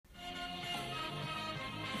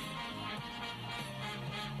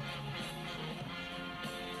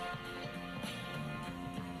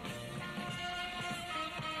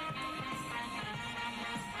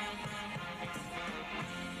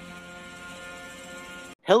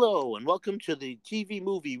Hello, and welcome to the TV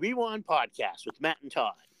Movie Rewind podcast with Matt and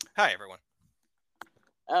Todd. Hi, everyone.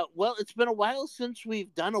 Well, it's been a while since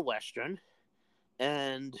we've done a Western,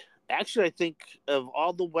 and actually, I think of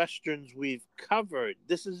all the Westerns we've covered,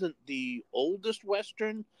 this isn't the oldest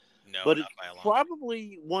Western, No, but not it's by a long shot.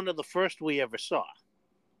 probably one of the first we ever saw.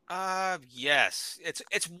 Yes.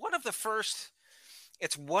 It's one of the first.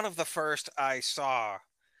 It's one of the first I saw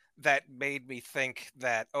that made me think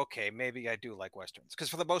that okay, maybe I do like westerns. Because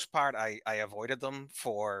for the most part, I avoided them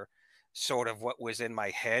for sort of what was in my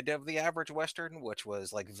head of the average western, which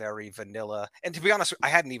was like very vanilla. And to be honest, I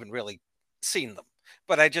hadn't even really seen them,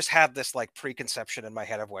 but I just had this like preconception in my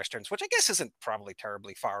head of westerns, which I guess isn't probably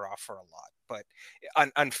terribly far off for a lot, but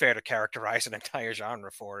unfair to characterize an entire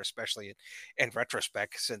genre for, especially in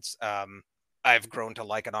retrospect, since I've grown to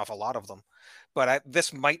like an awful lot of them. But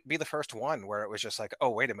this might be the first one where it was just like, oh,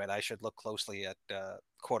 wait a minute, I should look closely at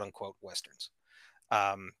quote unquote westerns,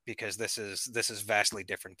 because this is vastly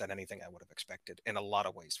different than anything I would have expected in a lot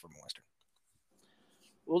of ways from a western.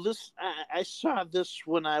 Well, I saw this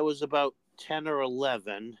when I was about 10 or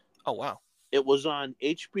 11. Oh wow. It was on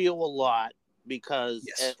HBO a lot because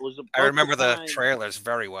Yes. it was I about the remember the time. trailers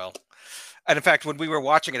very well. And in fact, when we were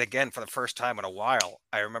watching it again for the first time in a while,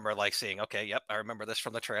 I remember like seeing, okay, yep, I remember this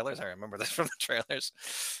from the trailers. I remember this from the trailers.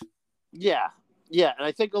 Yeah, yeah, and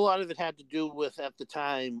I think a lot of it had to do with at the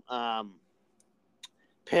time,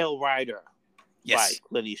 Pale Rider by Yes,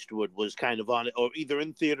 Clint Eastwood was kind of on it, or either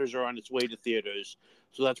in theaters or on its way to theaters.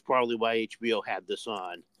 So that's probably why HBO had this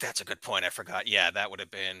on. that's a good point. I forgot. Yeah, that would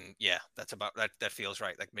have been, yeah, that's about that. That feels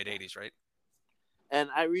right. Like mid 80s, right? And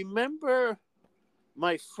I remember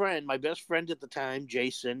my friend, my best friend at the time,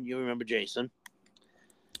 Jason. You remember Jason?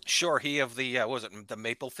 Sure. He of the, what was it the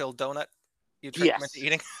maple filled donut you tricked him into Yes,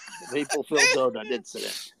 eating? the Maple Filled Donut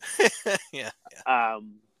incident. Yeah, yeah.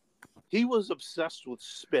 Um, he was obsessed with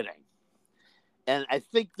spitting. And I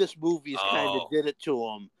think this movie has kind of Oh, did it to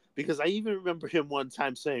him because I even remember him one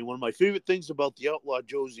time saying one of my favorite things about the Outlaw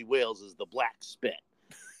Josey Wales is the black spit.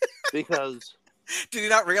 Because did he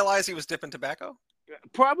not realize he was dipping tobacco?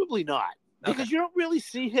 probably not. Okay. Because you don't really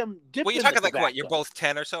see him Well, dip you're in the talking like what? You're tobacco. both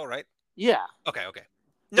 10 or so, right? Yeah. Okay, okay.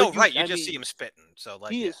 But No, right. You I just see mean, him spitting. So,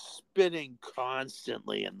 like, he yeah. is spitting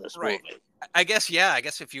constantly in this Right. movie. I guess, yeah. I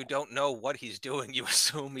guess if you don't know what he's doing, you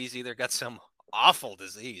assume he's either got some awful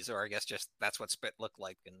disease, or I guess just that's what spit looked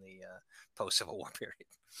like in the post Civil War period.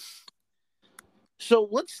 So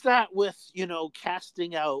let's start with,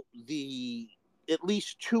 casting out the at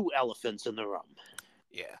least two elephants in the room.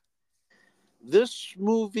 Yeah. This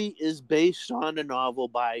movie is based on a novel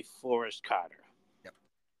by Forrest Carter. Yep.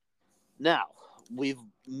 Now, we've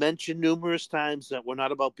mentioned numerous times that we're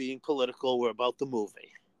not about being political, we're about the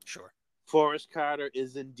movie. Sure. Forrest Carter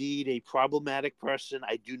is indeed a problematic person.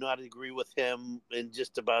 I do not agree with him in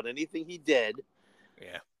just about anything he did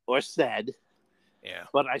Yeah. or said. Yeah.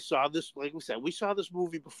 But I saw this, like we said, we saw this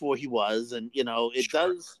movie before he was, and, it Sure.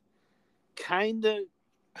 does kind of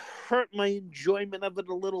hurt my enjoyment of it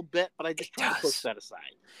a little bit, but I It just try to push does. that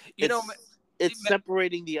aside. You know, It's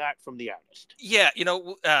separating the art from the artist. yeah,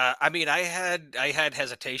 I mean, I had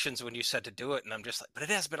hesitations when you said to do it, and I'm just like, but it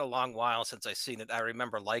has been a long while since I've seen it. I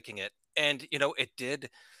remember liking it, and it did.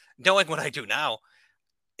 Knowing what I do now,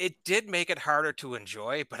 it did make it harder to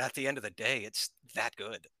enjoy. But at the end of the day, it's that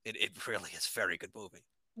good. It really is a very good movie.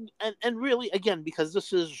 And really, again, because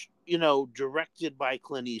this is directed by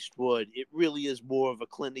Clint Eastwood, it really is more of a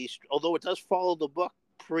Clint Eastwood, although it does follow the book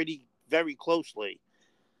pretty very closely.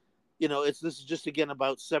 This is just again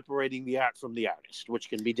about separating the art from the artist, which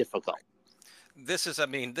can be difficult. This is, I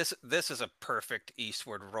mean, this is a perfect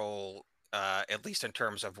Eastwood role, at least in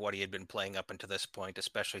terms of what he had been playing up until this point,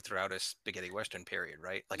 especially throughout his spaghetti western period.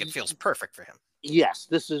 Right, like it feels perfect for him. Yes,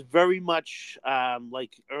 this is very much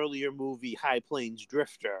like earlier movie High Plains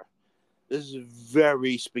Drifter. This is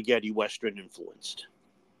very spaghetti western influenced.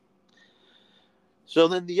 So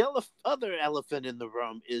then the other elephant in the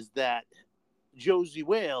room is that Josey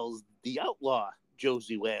Wales, the outlaw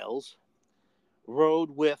Josey Wales, rode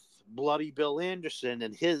with Bloody Bill Anderson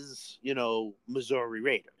and his, Missouri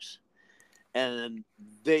Raiders. And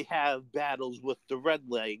they have battles with the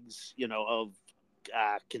Redlegs, of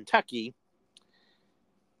Kentucky.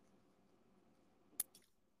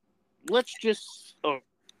 Let's just,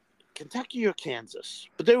 Kentucky or Kansas,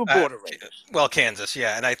 but they were Uh, border raiders. well, Kansas,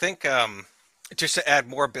 yeah, and I think just to add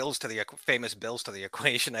more bills to the famous bills to the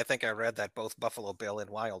equation, I think I read that both Buffalo Bill and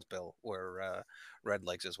Wild Bill were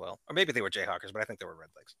Redlegs as well, or maybe they were Jayhawkers, but I think they were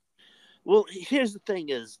Redlegs. Well, here's the thing: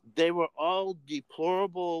 is they were all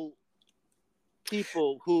deplorable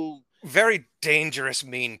people who Very dangerous,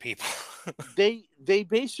 mean people. they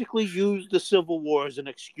basically use the Civil War as an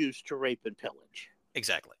excuse to rape and pillage.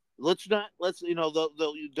 Exactly. Let's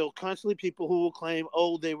they'll constantly people who will claim,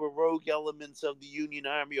 oh, they were rogue elements of the Union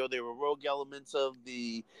Army, or they were rogue elements of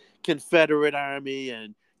the Confederate Army,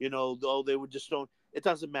 and oh, they were just don't. It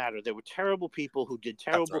doesn't matter. They were terrible people who did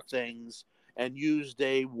terrible things and used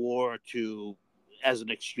a war as an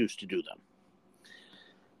excuse to do them.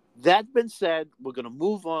 That being said, we're going to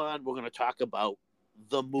move on. We're going to talk about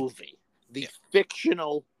the movie, the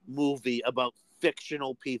fictional movie about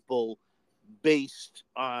fictional people based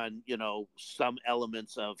on, some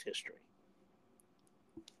elements of history.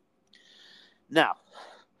 Now,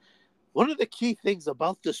 one of the key things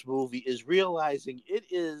about this movie is realizing it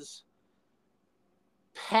is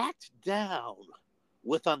packed down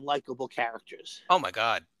with unlikable characters. Oh my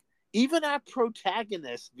God. Even our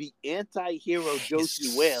protagonist, the anti-hero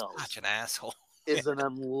Josey Wales, such an asshole, is an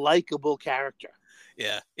unlikable character.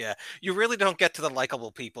 Yeah. You really don't get to the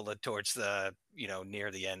likable people towards the,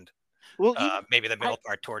 near the end. Well, maybe the middle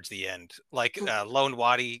part towards the end. Like Lone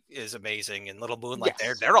Waddy is amazing, and Little Moonlight,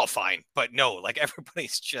 yes. they're all fine. But no, like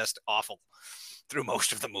everybody's just awful through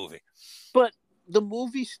most of the movie. But the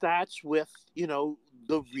movie starts with,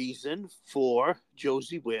 the reason for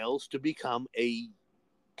Josey Wales to become a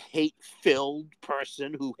hate-filled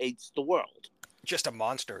person who hates the world. Just a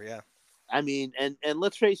monster, yeah. I mean, and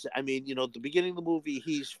let's face it. I mean, at the beginning of the movie,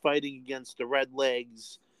 he's fighting against the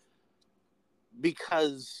Redlegs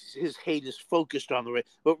because his hate is focused on the Red,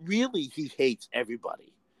 but really he hates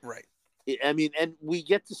everybody. Right. I mean, and we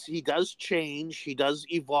get to see he does change, he does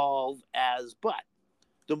evolve but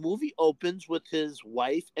the movie opens with his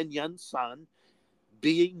wife and young son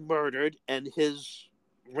being murdered and his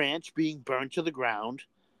ranch being burned to the ground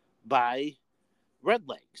by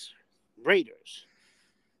raiders.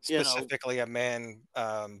 Specifically, a man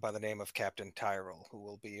by the name of Captain Tyrell, who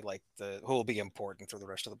will be important for the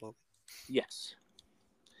rest of the movie. Yes.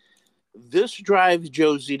 This drives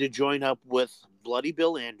Josey to join up with Bloody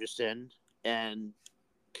Bill Anderson and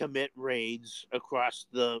commit raids across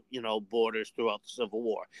the borders throughout the Civil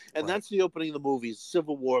War, and that's the opening of the movie's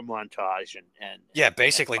Civil War montage, and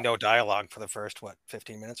basically no dialogue for the first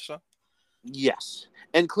 15 minutes or so. Yes,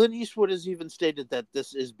 and Clint Eastwood has even stated that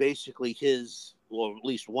this is basically his, or at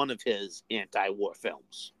least one of his, anti-war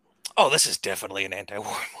films. Oh, this is definitely an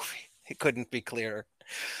anti-war movie. It couldn't be clearer.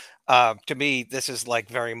 To me, this is like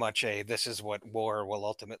very much this is what war will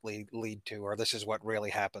ultimately lead to, or this is what really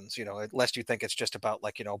happens, lest you think it's just about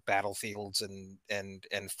battlefields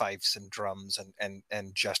and fifes and drums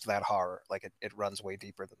and just that horror. Like it runs way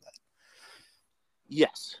deeper than that.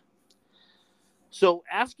 Yes. So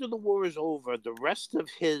after the war is over, the rest of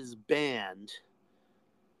his band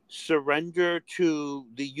surrender to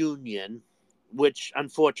the Union, which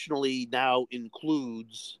unfortunately now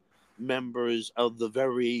includes members of the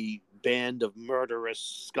very band of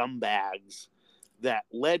murderous scumbags that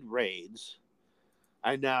led raids,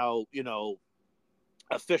 are now,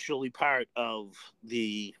 officially part of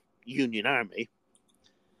the Union Army.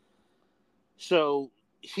 So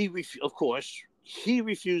he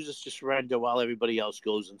refuses to surrender while everybody else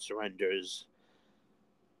goes and surrenders.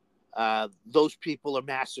 Those people are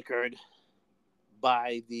massacred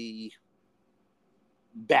by the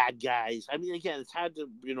bad guys. I mean, again, it's hard to,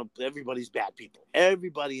 everybody's bad people.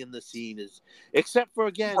 Everybody in the scene is, except for,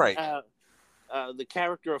 again, the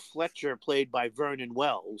character of Fletcher, played by Vernon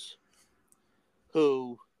Wells,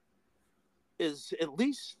 who is at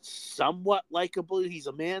least somewhat likable. He's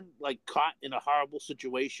a man caught in a horrible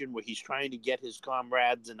situation where he's trying to get his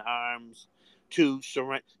comrades in arms to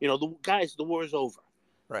surrender. The war is over.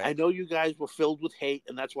 Right. I know you guys were filled with hate,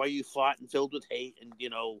 and that's why you fought and filled with hate, and you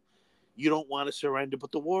don't want to surrender,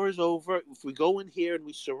 but the war is over. If we go in here and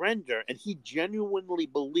we surrender, and he genuinely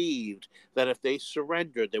believed that if they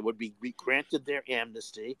surrendered, they would be granted their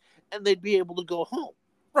amnesty and they'd be able to go home.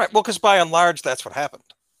 Right. Well, because by and large, that's what happened.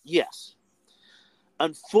 Yes.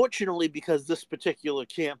 Unfortunately, because this particular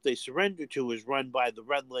camp they surrendered to is run by the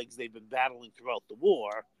Redlegs they've been battling throughout the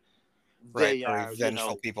war. They are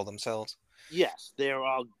vengeful people themselves. Yes, they're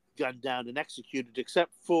all gunned down and executed,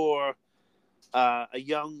 except for a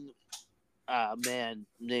young man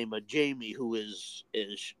named Jamie, who is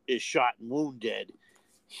shot and wounded.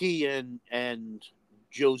 He and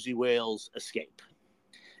Josey Wales escape,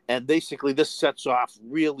 and basically this sets off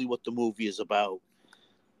really what the movie is about.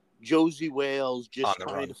 Josey Wales just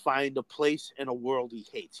trying to find a place in a world he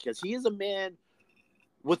hates, because he is a man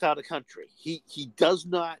without a country. He does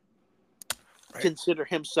not consider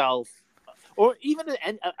himself, or even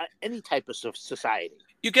any type of society.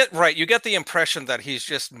 You get the impression that he's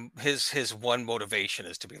just his one motivation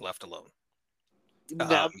is to be left alone.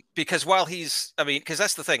 Now, Because while he's, I mean, because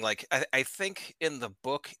that's the thing. Like, I think in the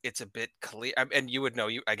book it's a bit clear, and you would know.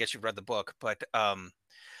 I guess you've read the book, but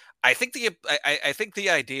I think the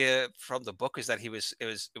idea from the book is that it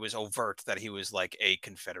was overt that he was like a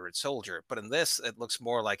Confederate soldier. But in this, it looks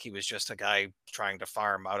more like he was just a guy trying to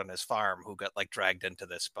farm out on his farm who got like dragged into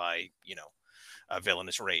this by a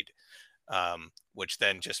villainous raid, which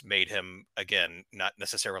then just made him again not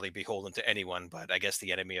necessarily beholden to anyone, but I guess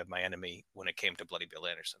the enemy of my enemy when it came to Bloody Bill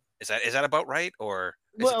Anderson. Is that about right, or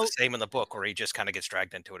is it the well, same in the book, or he just kind of gets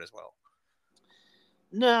dragged into it as well?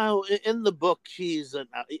 no, in the book,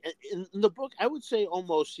 in the book, I would say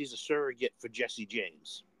almost he's a surrogate for Jesse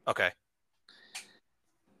James. Okay.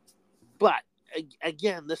 But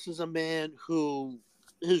again, this is a man who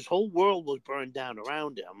his whole world was burned down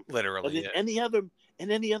around him. And Literally, in yeah.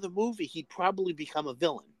 any other movie, he'd probably become a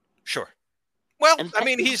villain. Sure. Well, And I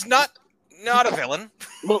mean, he's not a villain.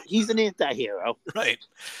 Well, he's an anti-hero, Right.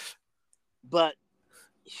 but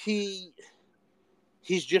he's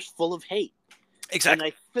just full of hate. Exactly.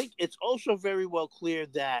 And I think it's also very well clear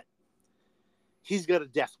that he's got a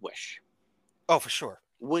death wish. Oh, for sure.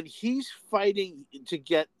 When he's fighting to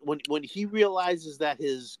get when he realizes that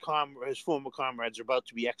his former comrades are about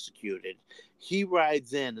to be executed, he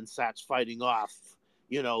rides in and starts fighting off,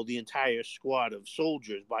 the entire squad of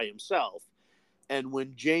soldiers by himself. And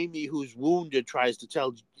when Jamie, who's wounded, tries to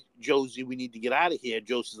tell Josey, "We need to get out of here,"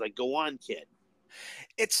 Josey's like, "Go on, kid."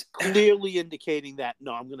 It's Clearly indicating that,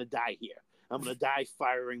 no, I'm going to die here. I'm going to die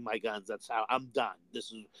firing my guns. That's how I'm done.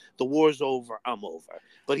 The war's over. I'm over.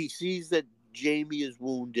 But he sees that Jamie is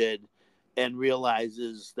wounded and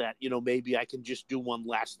realizes that, maybe I can just do one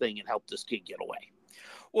last thing and help this kid get away.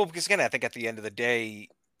 well, because again, I think at the end of the day,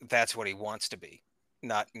 that's what he wants to be,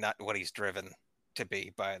 not what he's driven to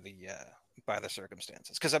be by the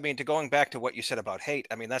circumstances. Because I mean, going back to what you said about hate,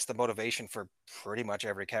 I mean, that's the motivation for pretty much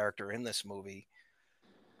every character in this movie,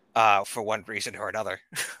 for one reason or another.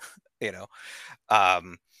 you know,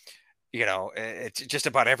 um, it's just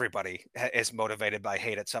about everybody is motivated by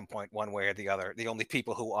hate at some point, one way or the other. The only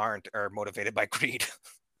people who aren't are motivated by greed,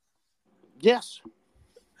 Yes.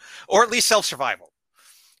 or at least self-survival.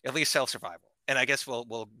 At least self-survival. And I guess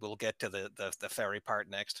we'll get to the ferry part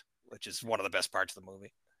next, which is one of the best parts of the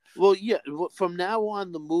movie. Well, yeah. From now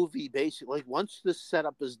on, the movie basically, like, once this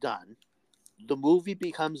setup is done, the movie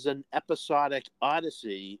becomes an episodic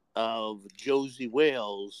odyssey of Josey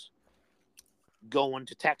Wales going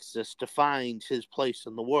to Texas to find his place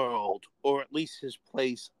in the world, or at least his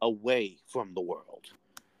place away from the world.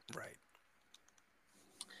 Right.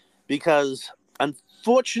 Because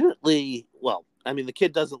unfortunately, well, I mean, the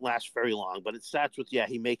kid doesn't last very long, but it starts with,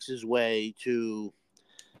 he makes his way to.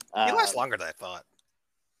 He lasts longer than I thought.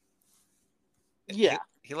 Yeah.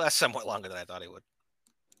 He lasts somewhat longer than I thought he would.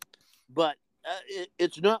 But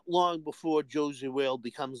it's not long before Josey Wales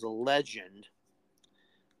becomes a legend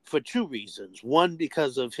for two reasons. One,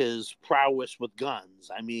 because of his prowess with guns.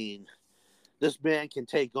 I mean, this man can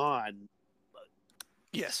take on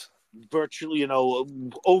Yes. virtually,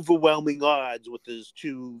 overwhelming odds with his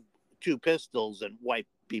two pistols and wipe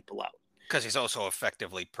people out. Because he's also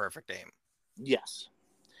effectively perfect aim. Yes.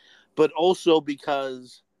 But also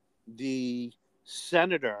because the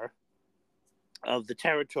senator of the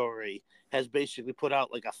territory has basically put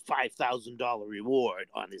out like a $5,000 reward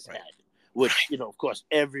on his head, which, of course,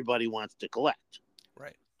 everybody wants to collect.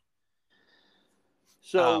 Right.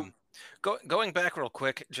 So going back real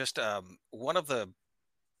quick, just one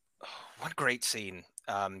great scene,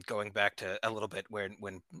 going back to a little bit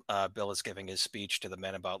when Bill is giving his speech to the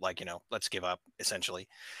men about, like, let's give up, essentially.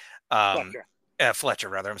 Fletcher,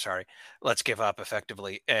 rather, I'm sorry. Let's give up,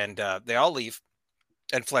 effectively. And they all leave.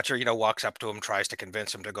 And Fletcher, walks up to him, tries to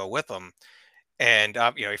convince him to go with him. And,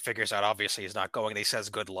 he figures out, obviously, he's not going. And he says,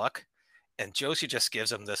 "Good luck." And Josey just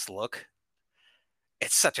gives him this look.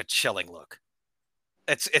 It's such a chilling look.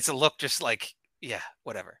 It's a look just like, yeah,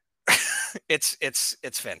 whatever. it's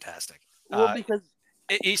fantastic. Well, because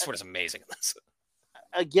Eastwood is amazing in this.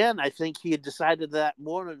 Again, I think he had decided that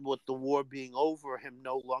morning, with the war being over, him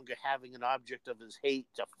no longer having an object of his hate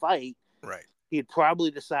to fight. Right. He had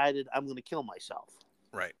probably decided, I'm going to kill myself.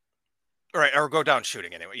 Right. Right. Or go down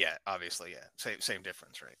shooting anyway. Yeah, obviously. Yeah. Same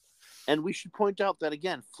difference. Right. And we should point out that,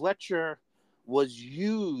 again, Fletcher was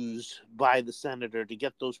used by the senator to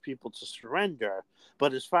get those people to surrender.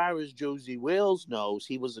 But as far as Josey Wales knows,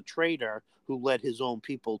 he was a traitor who led his own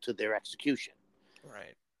people to their execution.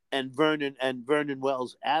 Right. And Vernon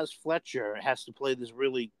Wells as Fletcher has to play this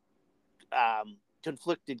really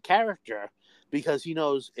conflicted character, because he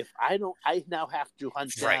knows, if I now have to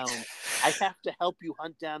hunt down I have to help you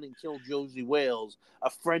hunt down and kill Josey Wales, a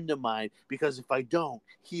friend of mine, because if I don't,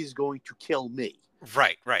 he's going to kill me.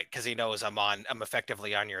 Right, right, because he knows I'm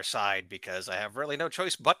effectively on your side because I have really no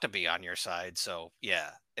choice but to be on your side. So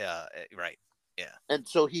yeah, yeah, right, yeah, And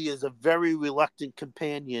so he is a very reluctant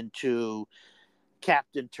companion to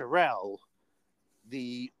Captain Terrell,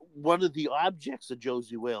 the one of the objects of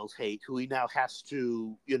Josey Wales' hate, who he now has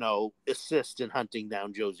to, assist in hunting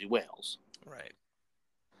down Josey Wales. right.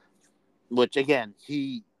 Which again,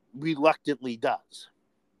 he reluctantly does.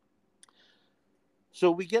 So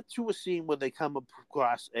we get to a scene where they come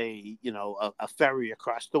across a ferry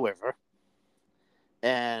across the river,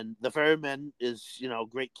 and the ferryman is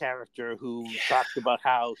great character who talks about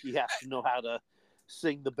how he has to know how to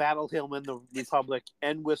sing the battle hymn in the Republic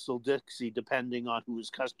and whistle Dixie depending on who his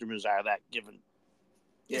customers are that given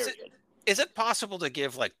period. Is it possible to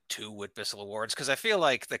give like 2 Whitbistle awards? Because I feel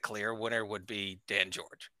like the clear winner would be Dan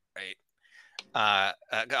George, right?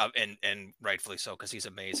 And rightfully so because he's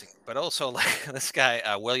amazing. But also like this guy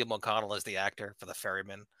William O'Connell is the actor for the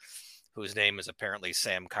ferryman, whose name is apparently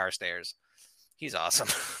Sam Carstairs. He's awesome.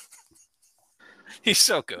 He's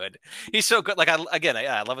so good. He's so good. Like I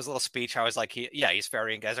love his little speech. How he's like he's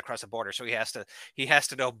ferrying guys across the border, so he has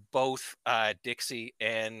to know both Dixie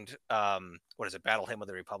and what is it, Battle Hymn of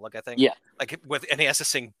the Republic, I think. Yeah. And he has to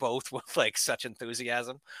sing both with like such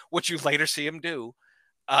enthusiasm, which you later see him do.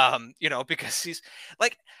 Because he's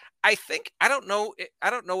like, I don't know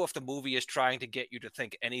if the movie is trying to get you to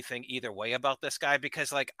think anything either way about this guy,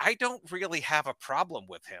 because like I don't really have a problem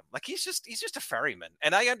with him. Like he's just a ferryman,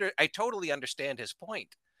 and I totally understand his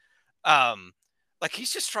point. Like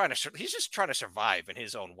he's just trying to survive in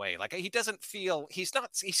his own way. Like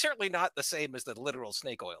he's certainly not the same as the literal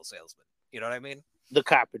snake oil salesman. You know what I mean? The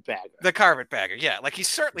carpetbagger. The carpetbagger, yeah. Like he's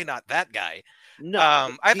certainly not that guy. No,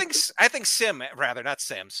 I think Sim, rather not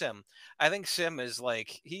Sam. Sim. I think Sim is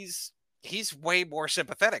like he's way more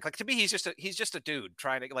sympathetic. Like to me, he's just a dude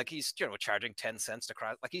trying to, like, he's charging 10 cents to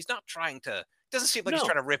cross. Like he's not trying to. Doesn't seem like he's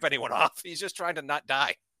trying to rip anyone off. He's just trying to not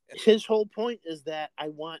die. His whole point is that I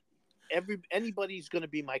want anybody's going to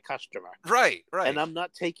be my customer. Right. And I'm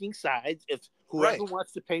not taking sides. If whoever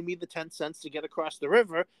wants to pay me the 10 cents to get across the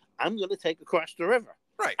river, I'm going to take across the river.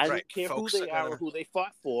 Right. I don't care who they are or who they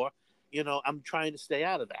fought for. I'm trying to stay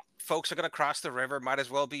out of that. Folks are going to cross the river. Might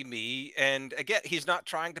as well be me. And again, he's not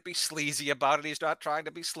trying to be sleazy about it. He's not trying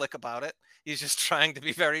to be slick about it. He's just trying to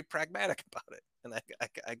be very pragmatic about it. And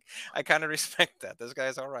I kind of respect that. This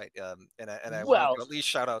guy's all right. And I want to at least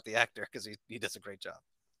shout out the actor because he does a great job.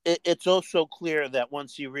 It's also clear that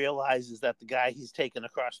once he realizes that the guy he's taken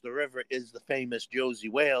across the river is the famous Josey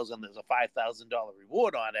Wales and there's a $5,000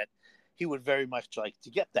 reward on it, he would very much like to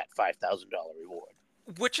get that $5,000 reward.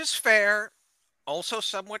 Which is fair, also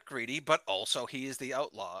somewhat greedy, but also he is the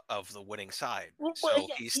outlaw of the winning side. So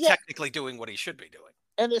he's technically doing what he should be doing.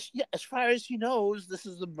 And as far as he knows, this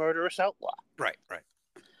is the murderous outlaw. Right.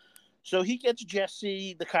 So he gets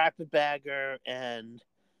Jesse, the carpetbagger, and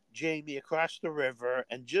Jamie across the river,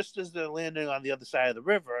 and just as they're landing on the other side of the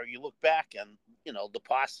river, you look back and the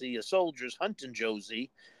posse of soldiers hunting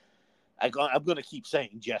Josey. I'm going to keep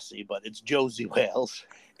saying Jesse, but it's Josey Wales.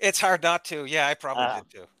 It's hard not to. Yeah, I probably did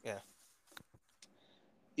too.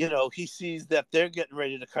 Yeah. He sees that they're getting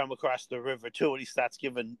ready to come across the river too, and he starts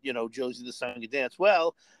giving Josey the song and dance.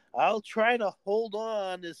 Well, I'll try to hold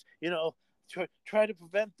on as try to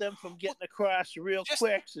prevent them from getting across real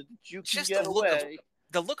quick so that you can get away.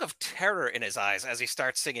 The look of terror in his eyes as he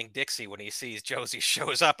starts singing Dixie when he sees Josey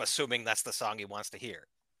shows up, assuming that's the song he wants to hear.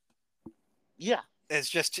 Yeah. It's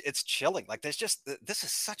chilling. Like this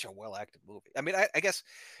is such a well-acted movie. I mean, I guess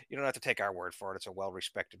you don't have to take our word for it. It's a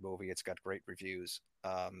well-respected movie. It's got great reviews.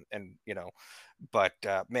 But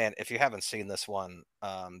man, if you haven't seen this one,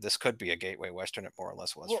 this could be a gateway Western. It more or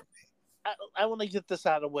less was for me. I want to get this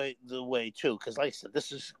out of the way too, because like I said,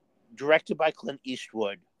 this is directed by Clint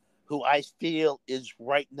Eastwood, who I feel is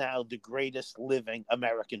right now the greatest living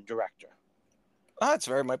American director. Oh, it's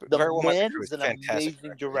very much. The man is an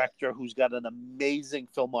amazing director who's got an amazing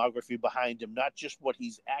filmography behind him. Not just what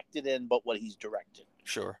he's acted in, but what he's directed.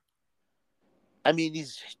 Sure. I mean,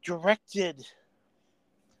 he's directed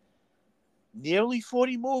nearly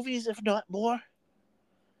 40 movies, if not more.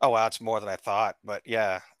 Oh, wow, it's more than I thought. But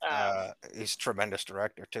yeah, he's a tremendous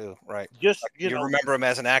director too, right? Just you remember him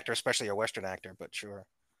as an actor, especially a Western actor, but sure.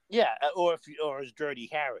 Yeah, or as Dirty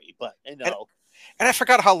Harry, but And I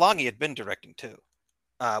forgot how long he had been directing too,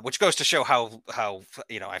 which goes to show how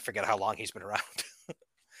I forget how long he's been around.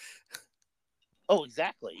 Oh,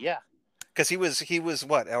 exactly, yeah. Because he was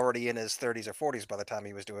what, already in his 30s or 40s by the time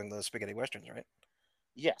he was doing those spaghetti westerns, right?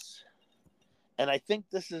 Yes. and I think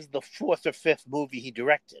this is the fourth or fifth movie he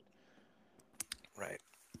directed. Right.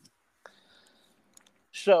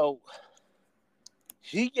 So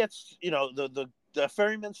he gets, the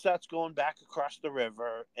ferryman starts going back across the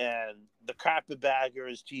river, and the carpetbagger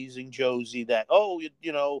is teasing Josey that,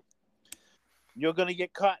 you're going to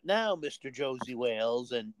get caught now, Mr. Josey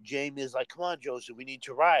Wales. And Jamie is like, come on, Josey, we need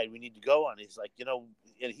to ride. We need to go on. He's like,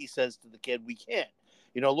 and he says to the kid, we can't.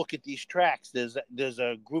 Look at these tracks. There's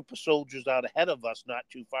a group of soldiers out ahead of us, not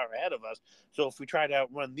too far ahead of us. So if we try to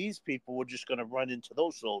outrun these people, we're just going to run into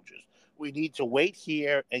those soldiers. We need to wait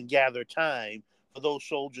here and gather time for those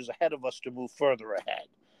soldiers ahead of us to move further ahead.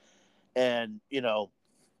 And,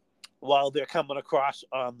 while they're coming across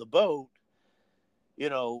on the boat,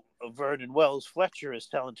 Vernon Wells Fletcher is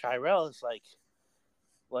telling Tyrell, it's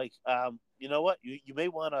you know what, you may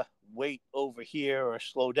want to wait over here or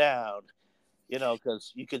slow down,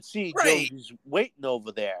 because you can see Right. Josey's waiting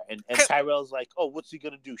over there. And Tyrell's like, oh, what's he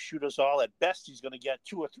going to do? Shoot us all? At best, he's going to get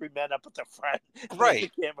 2 or 3 men up at the front. Right.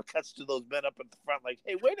 The camera cuts to those men up at the front like,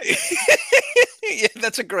 hey, wait a minute. Yeah,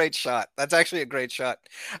 that's a great shot. That's actually a great shot.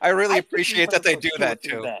 I really appreciate that they do that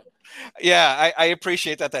too. Yeah, I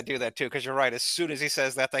appreciate that they do that too, because you're right. As soon as he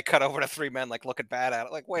says that, they cut over to 3 men like looking bad at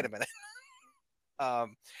it. Like, wait a minute.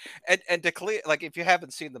 And to clear, like, if you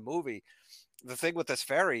haven't seen the movie, the thing with this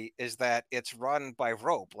ferry is that it's run by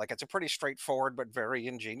rope. Like, it's a pretty straightforward but very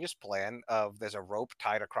ingenious plan of there's a rope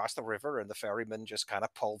tied across the river, and the ferrymen just kind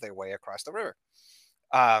of pull their way across the river.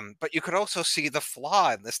 But you could also see the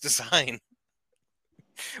flaw in this design,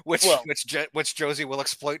 which Josey will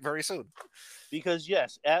exploit very soon. Because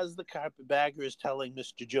yes, as the carpetbagger is telling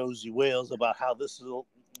Mr. Josey Wales about how this is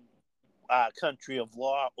a country of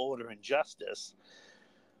law, order, and justice,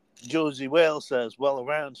 Josey Wales says, well,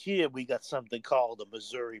 around here we got something called a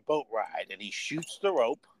Missouri boat ride. And he shoots the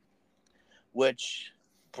rope, which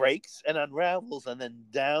breaks and unravels, and then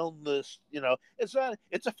down this, it's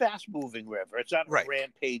a fast-moving river. It's not a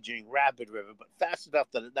rampaging, rapid river, but fast enough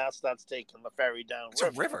that it now starts taking the ferry down river.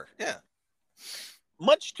 It's a river, yeah.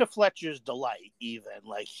 Much to Fletcher's delight, even.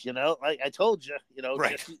 Like I told you,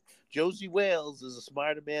 Josey Wales is a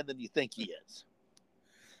smarter man than you think he is.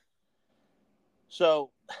 So,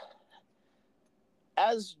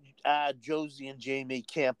 as Josey and Jamie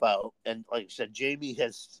camp out, and like I said, Jamie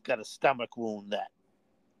has got a stomach wound that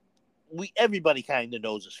everybody kind of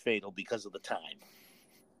knows is fatal because of the time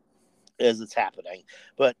as it's happening.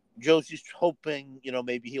 But Josey's hoping,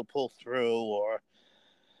 maybe he'll pull through, or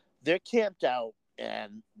they're camped out.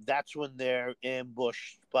 And that's when they're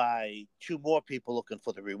ambushed by 2 more people looking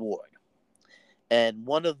for the reward. And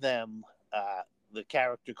one of them, the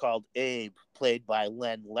character called Abe, played by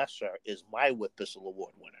Len Lesser, is my Whitbistle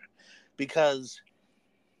Award winner. Because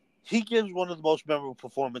he gives one of the most memorable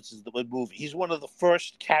performances in the movie. He's one of the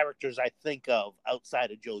first characters I think of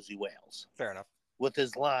outside of Josey Wales. Fair enough. With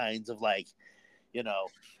his lines of like,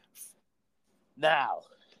 now,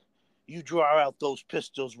 you draw out those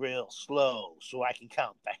pistols real slow so I can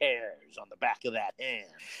count the hairs on the back of that hand.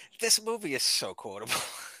 This movie is so quotable.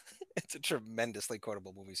 It's a tremendously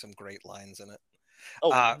quotable movie. Some great lines in it.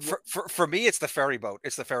 Oh, for me, it's the ferry boat.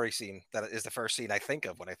 It's the ferry scene that is the first scene I think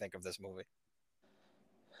of when I think of this movie.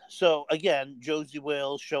 So again, Josey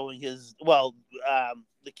Wales showing the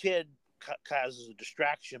kid causes a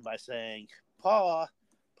distraction by saying, Pa,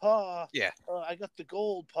 yeah, I got the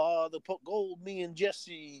gold, Pa. The gold, me and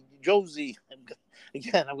Josey. I'm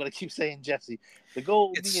going to keep saying Jesse. The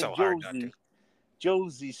gold, it's me so and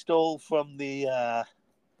Josey stole from the.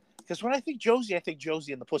 Because when I think Josey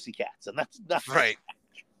and the Pussycats, and that's not right.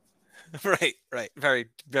 Right. Very,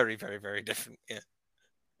 very, very, very different. Yeah.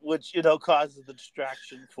 Which causes the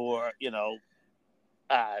distraction for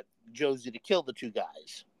Josey to kill the 2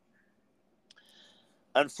 guys.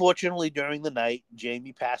 Unfortunately, during the night,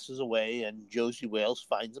 Jamie passes away and Josey Wales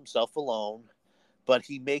finds himself alone, but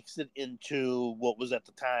he makes it into what was at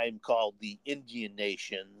the time called the Indian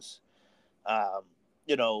Nations,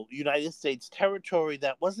 United States territory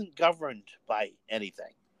that wasn't governed by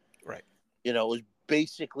anything. Right. It was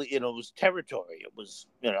basically, it was territory. It was,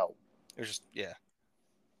 It was just, yeah.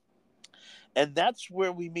 And that's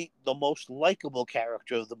where we meet the most likable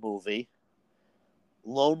character of the movie,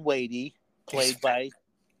 Lone Wadey, played by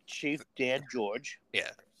Chief Dan George.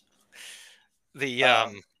 Yeah.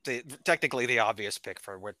 Technically the obvious pick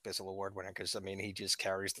for Whitbistle Award winner, because I mean he just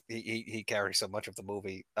carries he carries so much of the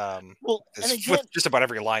movie. With just about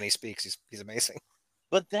every line he speaks, he's amazing.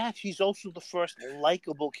 But he's also the first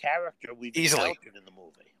likable character we've encountered in the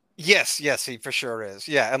movie. Yes, he for sure is.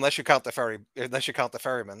 Yeah, unless you count the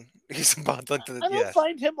ferryman. He's about I don't yeah.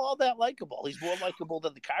 find him all that likable. He's more likable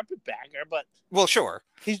than the carpetbagger, but Well, sure.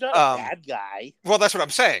 he's not a Um, bad guy. well, that's what I'm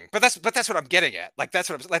saying. But that's what I'm getting at. Like that's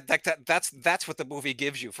what I'm like that. That's what the movie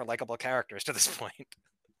gives you for likable characters to this point.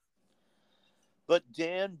 But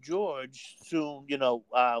Dan George soon,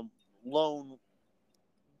 Lone.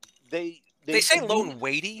 They They've say been Lone used.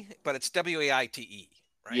 Waite, but it's Waite,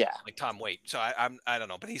 right? Yeah, Like Tom Waite. So I don't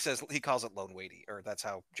know, but he calls it Lone Waite, or that's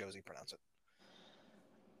how Josey pronounced it.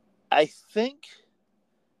 I think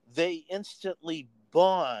they instantly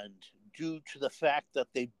bond due to the fact that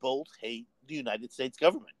they both hate the United States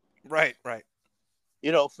government. Right.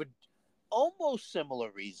 For almost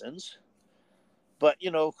similar reasons. But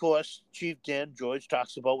of course, Chief Dan George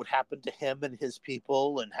talks about what happened to him and his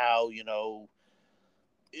people, and how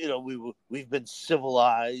we've been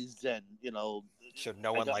civilized, and So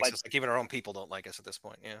no I one got likes my us. Like even our own people don't like us at this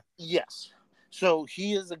point. Yeah. yes. So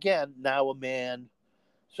he is again now a man.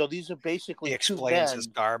 So these are He basically two explains his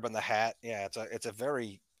men. garb and the hat. Yeah, it's a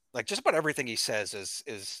very like just about everything he says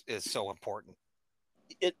is so important.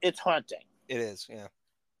 It's haunting. It is. Yeah.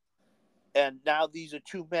 And now these are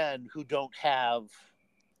two men who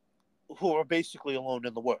are basically alone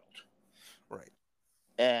in the world, Right.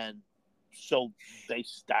 and so they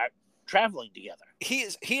start traveling together. He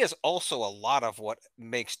is also a lot of what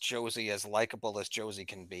makes Josey as likable as Josey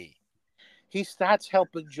can be. He starts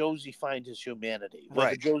helping Josey find his humanity,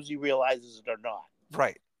 whether Right. Josey realizes it or not.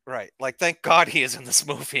 Right. Like thank God he is in this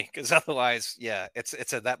movie because otherwise, yeah, it's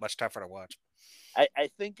that much tougher to watch. I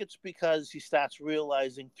think it's because he starts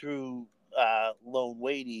realizing through Lone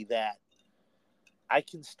Waite that I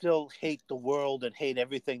can still hate the world and hate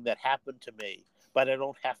everything that happened to me, but I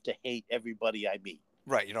don't have to hate everybody I meet.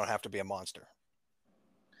 Right. You don't have to be a monster.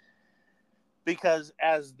 Because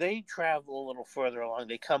as they travel a little further along,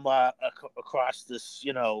 they come across this,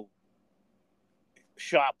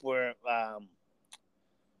 shop where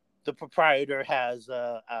the proprietor has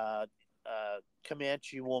a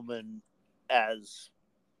Comanche woman as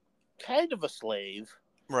kind of a slave.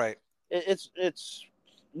 Right. It's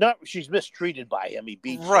not she's mistreated by him. He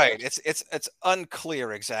beats her. Right. It's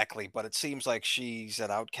unclear exactly, but it seems like she's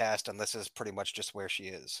an outcast, and this is pretty much just where she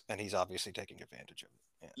is, and he's obviously taking advantage of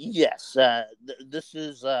it. Yes, this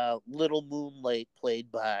is Little Moonlight,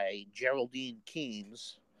 played by Geraldine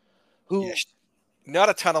Keams, Yeah. who Not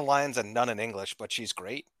a ton of lines and none in English, but she's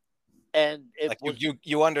great. and it Like was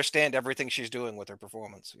you understand everything she's doing with her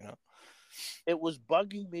performance. it was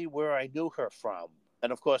bugging me where I knew her from.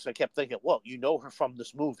 And of course, I kept thinking, well, you know her from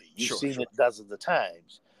this movie. You've Sure. seen it dozens of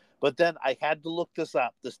times. But then I had to look this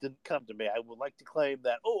up. This didn't come to me. I would like to claim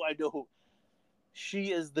that, I know who.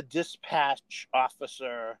 She is the dispatch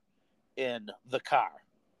officer in the car.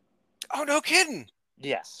 Oh, no kidding.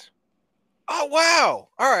 Yes. Oh, wow.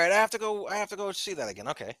 All right, I have to go. I have to go see that again.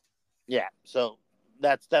 Okay. Yeah. So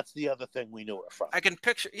that's the other thing we knew her from. I can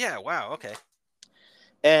picture. Yeah. Wow. Okay.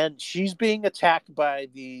 And she's being attacked by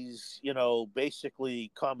these,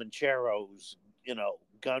 basically Comancheros,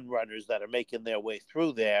 gun runners that are making their way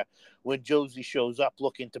through there when Josey shows up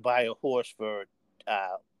looking to buy a horse for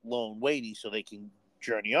Lone Waite so they can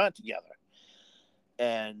journey on together.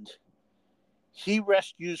 And he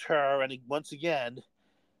rescues her, and once again,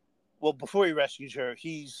 well, before he rescues her,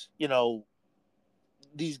 he's,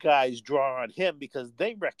 these guys draw on him because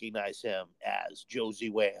they recognize him as Josey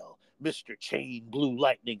Wales, Mr. Chain Blue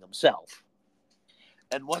Lightning himself.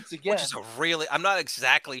 And once Which again, is a really. I'm not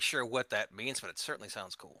exactly sure what that means, but it certainly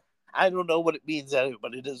sounds cool. I don't know what it means either,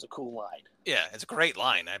 but it is a cool line. Yeah, it's a great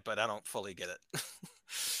line, but I don't fully get it.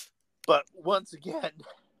 But once again,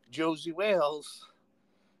 Josey Wales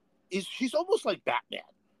he's almost like Batman.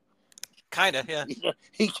 Kind of, yeah.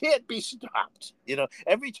 He can't be stopped.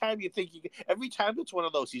 Every time every time it's one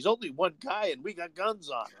of those, he's only one guy and we got guns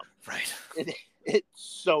on him. Right. It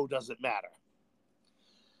so doesn't matter.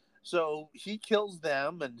 So he kills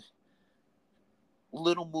them, and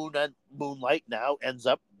Little Moonlight now ends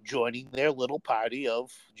up joining their little party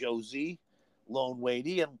of Josey, Lone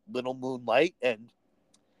Waite, and Little Moonlight. And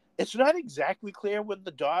it's not exactly clear when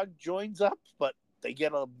the dog joins up, but they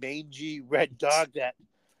get a mangy red dog that,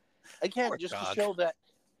 again, Poor just dog. to show that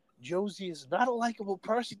Josey is not a likable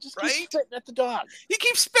person. Just keeps Right? spitting at the dog. He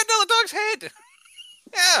keeps spitting on the dog's head.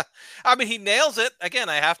 Yeah. I mean, he nails it. Again,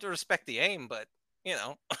 I have to respect the aim, but,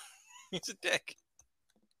 he's a dick.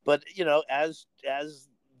 But, as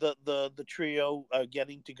the trio are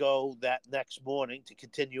getting to go that next morning to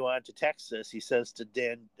continue on to Texas, he says to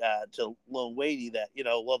to Lone Waite that,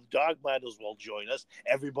 well, the dog might as well join us.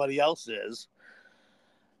 Everybody else is.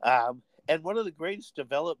 And one of the greatest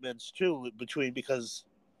developments, too, because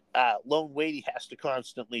Lone Wadey has to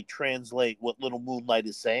constantly translate what Little Moonlight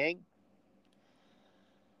is saying.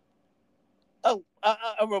 A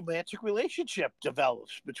romantic relationship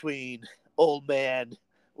develops between old man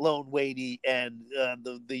Lone Wadey and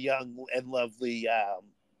the young and lovely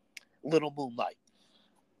Little Moonlight.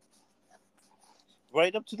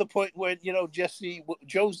 Right up to the point where, Josey,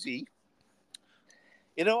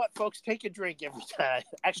 you know what, folks, take a drink every time.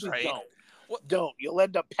 Actually, Right. don't. What? Don't. You'll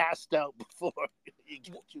end up passed out before you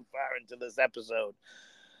get too far into this episode.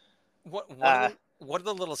 What Uh, one of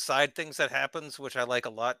the little side things that happens, which I like a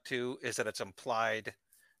lot too, is that it's implied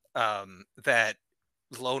that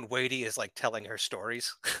Lone Wadey is like telling her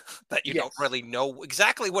stories that you don't yes. really know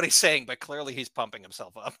exactly what he's saying, but clearly he's pumping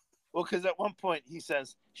himself up. Well, because at one point he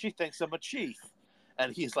says, she thinks I'm a chief.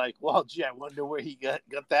 And he's like, well, gee, I wonder where he got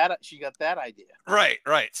that. She got that idea. Right,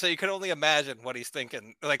 right. So you can only imagine what he's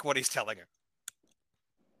thinking, like what he's telling her.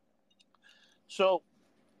 So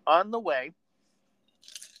on the way,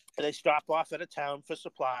 they stop off at a town for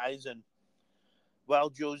supplies. And while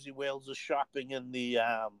Josey Wales is shopping in the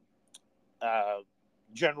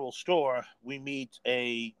general store, we meet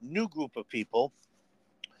a new group of people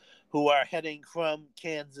who are heading from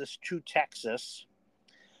Kansas to Texas.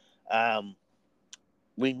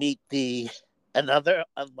 We meet another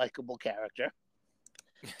unlikable character,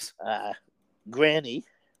 Yes. Granny,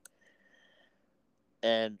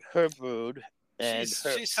 and her brood, and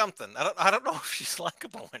She's something. I don't know if she's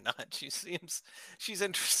likable or not. She's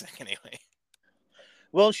interesting anyway.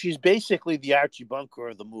 well, she's basically the Archie Bunker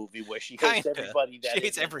of the movie, where she hates Kinda. everybody She that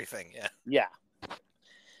hates isn't. everything. Yeah.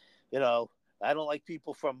 Yeah, I don't like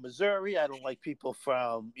people from Missouri. I don't like people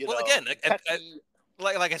from Well, again, Kentucky.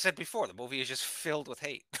 like I said before, the movie is just filled with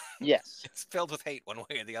hate. Yes. It's filled with hate one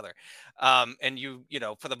way or the other. And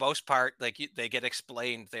for the most part, like they get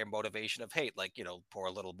explained their motivation of hate, like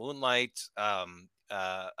poor little Moonlight, Lone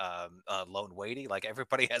Wadey, like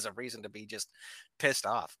everybody has a reason to be just pissed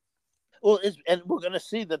off. Well, and we're going to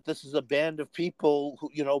see that this is a band of people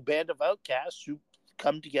who, band of outcasts who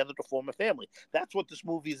come together to form a family. That's what this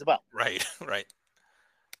movie is about. Right, right.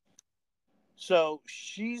 So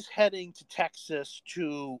she's heading to Texas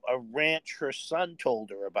to a ranch her son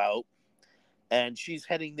told her about. And she's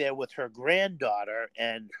heading there with her granddaughter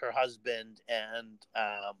and her husband. And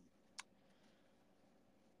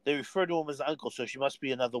they refer to him as uncle, so she must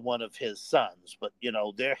be another one of his sons. But,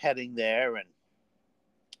 they're heading there. And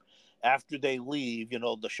after they leave,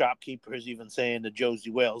 the shopkeeper is even saying to Josey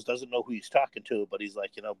Wales, doesn't know who he's talking to, but he's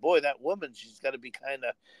like, boy, that woman, she's got to be kind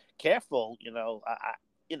of careful.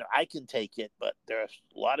 I can take it, but there are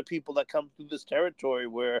a lot of people that come through this territory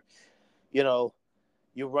where, you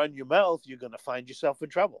run your mouth, you're going to find yourself in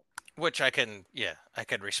trouble. Which I can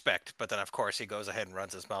respect, but then of course he goes ahead and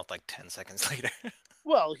runs his mouth like 10 seconds later.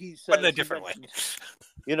 Well, he But in a says, he different way.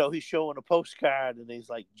 mentions, he's showing a postcard and he's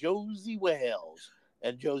like, Josey Wales.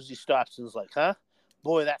 And Josey stops and is like, huh?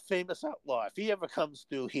 Boy, that famous outlaw, if he ever comes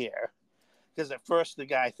through here, because at first the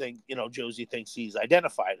guy Josey thinks he's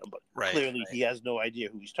identified him, but clearly he has no idea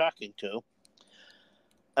who he's talking to.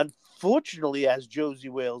 Unfortunately, as Josey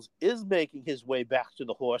Wales is making his way back to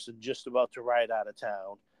the horse and just about to ride out of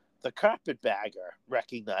town, the carpetbagger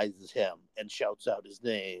recognizes him and shouts out his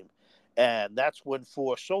name. And that's when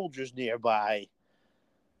 4 soldiers nearby,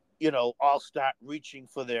 all start reaching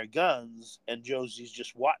for their guns. And Josey's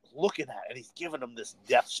just looking at it, and he's giving them this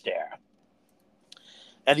death stare.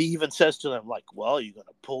 And he even says to them, like, well, are you going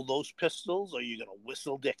to pull those pistols or are you going to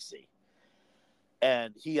whistle Dixie?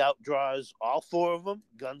 And he outdraws all 4 of them,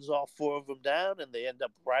 guns all 4 of them down, and they end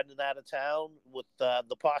up riding out of town with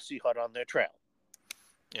the posse hut on their trail.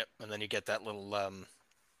 Yep, and then you get that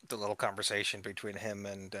the little conversation between him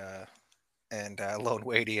and Lone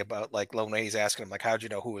Wadey about, like, Lone Wadey's asking him, like, how'd you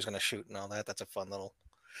know who was going to shoot and all that. That's a fun little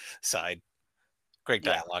side. Great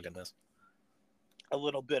dialogue in this. A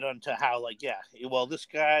little bit onto how, like, well, this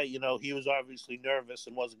guy, he was obviously nervous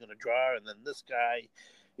and wasn't going to draw, and then this guy,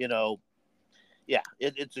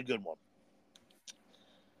 it's a good one.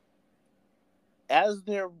 As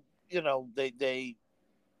they're, they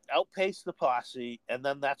outpace the posse, and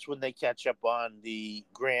then that's when they catch up on the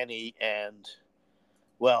granny and,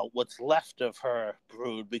 well, what's left of her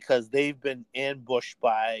brood, because they've been ambushed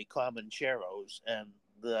by Comancheros, and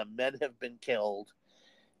the men have been killed,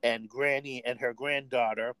 and Granny and her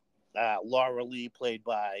granddaughter, Laura Lee, played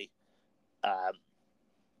by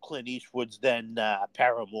Clint Eastwood's then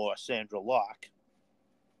paramour, Sondra Locke,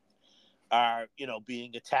 are,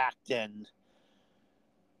 being attacked, and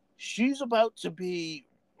she's about to be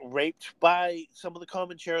raped by some of the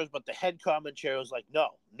Comancheros, but the head Comanchero's like, no,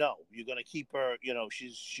 you're going to keep her,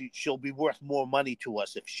 she'll be worth more money to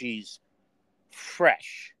us if she's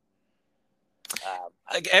fresh.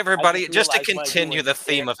 Like I everybody, just just to realized my continue doing the air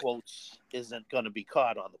theme of quotes isn't going to be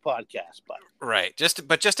caught on the podcast, but right, just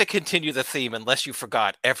to continue the theme, unless you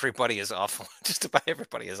forgot, everybody is awful. Just about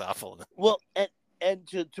everybody is awful. well, and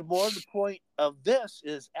to more the point of this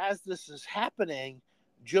is as this is happening,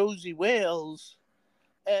 Josey Wales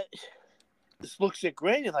uh, just looks at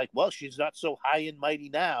Granny like, well, she's not so high and mighty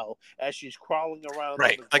now as she's crawling around on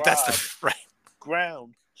Right, the like that's the right.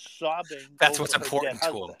 ground, sobbing That's over what's her dead important to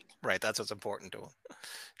him. husband. Right, that's what's important to him.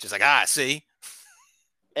 She's like, see,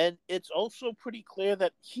 And it's also pretty clear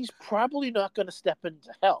that he's probably not going to step in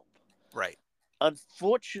to help. right.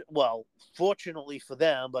 Fortunately for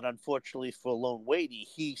them, but unfortunately for Lone Wadey,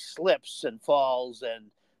 he slips and falls, and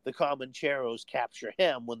the Comancheros capture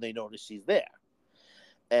him when they notice he's there.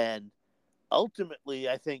 And ultimately,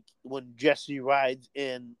 I think when Jesse rides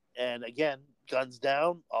in and again guns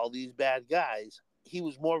down all these bad guys, he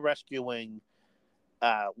was more rescuing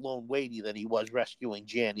Lone Wadey than he was rescuing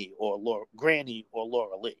Granny or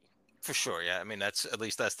Laura Lee. For sure, yeah. I mean, that's at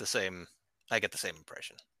least that's the same. I get the same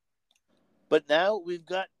impression. But now we've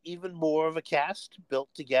got even more of a cast built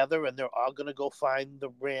together, and they're all going to go find the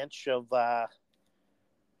ranch of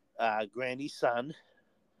Granny's son.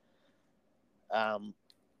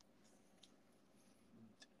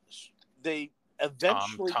 They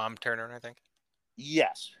eventually Tom Turner, I think.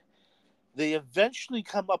 Yes, they eventually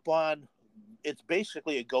come up on. It's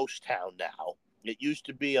basically a ghost town now. It used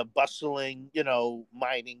to be a bustling,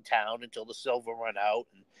 mining town until the silver run out,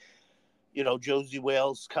 and Josey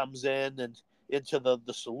Wales comes in and into the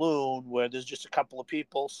saloon where there's just a couple of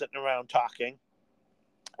people sitting around talking.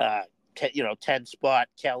 10 Spot,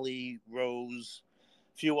 Kelly, Rose,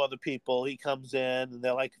 a few other people. He comes in and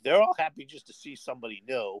they're all happy just to see somebody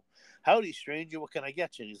new. Howdy, stranger, what can I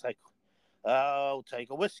get you? And he's like, I'll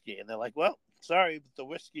take a whiskey. And they're like, well, sorry, but the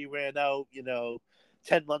whiskey ran out,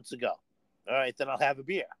 10 months ago. All right, then I'll have a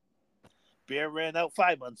beer. Beer ran out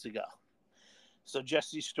 5 months ago. So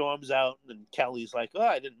Jesse storms out, and Kelly's like,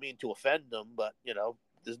 I didn't mean to offend him, but,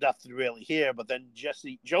 there's nothing really here. But then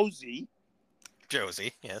Josey,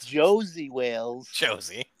 yes. Josey Wales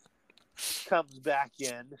Josey comes back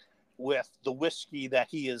in with the whiskey that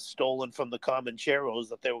he has stolen from the Comancheros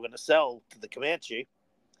that they were going to sell to the Comanche,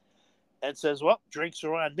 and says, well, drinks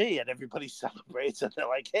are on me. And everybody celebrates, and they're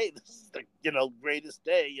like, hey, this is the, greatest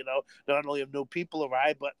day. Not only have no people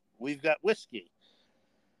arrived, but we've got whiskey.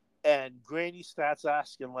 And Granny starts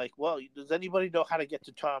asking, like, well, does anybody know how to get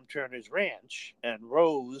to Tom Turner's ranch? And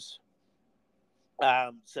Rose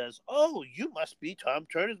says, oh, you must be Tom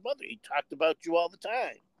Turner's mother. He talked about you all the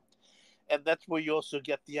time. And that's where you also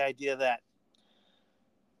get the idea that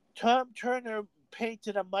Tom Turner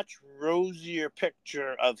painted a much rosier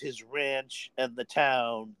picture of his ranch and the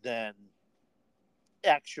town than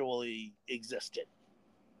actually existed.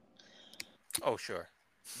 Oh, sure.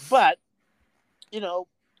 But,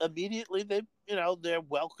 immediately they're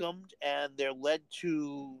welcomed and they're led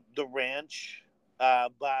to the ranch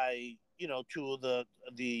by, two of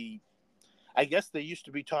the I guess they used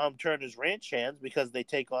to be Tom Turner's ranch hands because they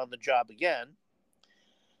take on the job again.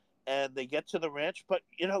 And they get to the ranch, but,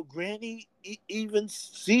 Granny even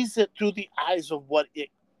sees it through the eyes of what it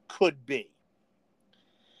could be.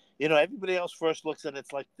 Everybody else first looks at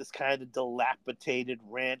it's like this kind of dilapidated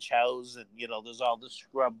ranch house, and there's all this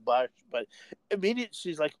scrub brush. But immediately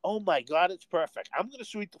she's like, "Oh my God, it's perfect! I'm going to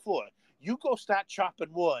sweep the floor. You go start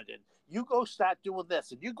chopping wood, and you go start doing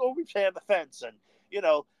this, and you go repair the fence, and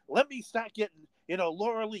let me start getting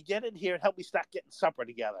Laura Lee, get in here and help me start getting supper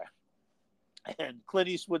together." And Clint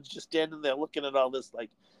Eastwood's just standing there looking at all this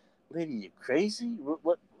like, lady, you crazy?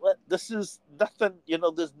 What? This is nothing,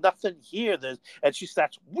 there's nothing here. And she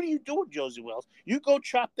starts, what are you doing, Josey Wales? You go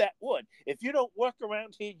chop that wood. If you don't work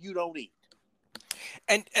around here, you don't eat.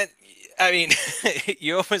 And I mean,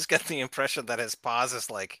 you always get the impression that his pause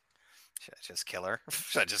is like, should I just kill her?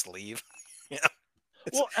 Should I just leave?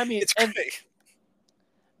 Well, I mean, it's great.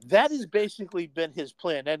 That has basically been his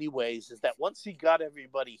plan anyways, is that once he got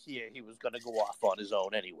everybody here, he was going to go off on his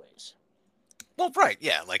own anyways. Well, right,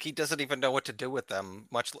 yeah, like he doesn't even know what to do with them,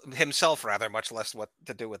 much less what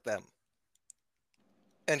to do with them.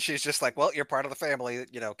 And she's just like, "Well, you're part of the family,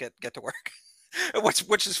 get to work."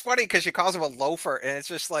 which is funny because she calls him a loafer, and it's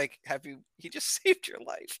just like, he just saved your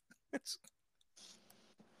life.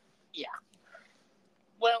 Yeah.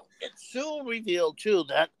 Well, it's soon revealed too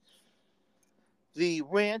that the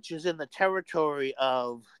ranch is in the territory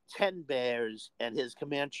of Ten Bears and his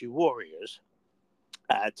Comanche warriors.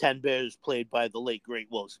 Ten Bears played by the late great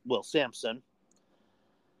Will Sampson.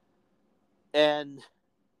 And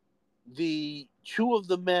the two of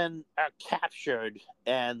the men are captured,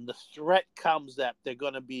 and the threat comes that they're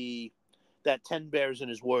going to be that Ten Bears and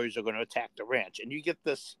his warriors are going to attack the ranch. And you get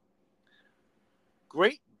this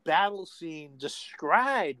great battle scene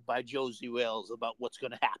described by Josey Wales about what's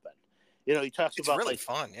going to happen. He talks It's about really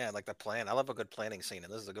fun. Yeah, like the plan. I love a good planning scene,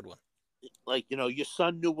 and this is a good one. your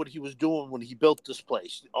son knew what he was doing when he built this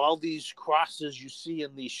place. All these crosses you see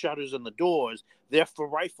in these shutters and the doors, they're for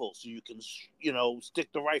rifles, so you can,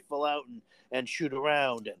 stick the rifle out and shoot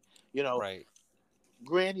around. And, Right.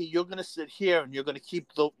 Granny, you're going to sit here and you're going to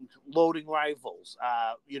keep the loading rifles.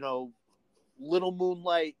 Little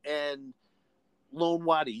Moonlight and Lone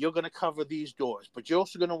Waddy, you're going to cover these doors, but you're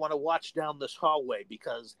also going to want to watch down this hallway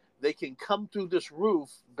because they can come through this roof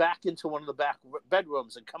back into one of the back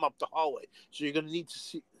bedrooms and come up the hallway. So you're going to need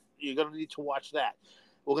to watch that.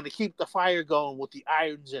 We're going to keep the fire going with the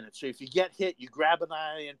irons in it. So if you get hit, you grab an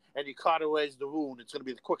iron and you cauterize the wound. It's going to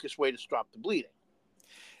be the quickest way to stop the bleeding.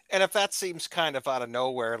 And if that seems kind of out of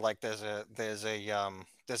nowhere, like there's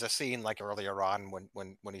a scene like earlier on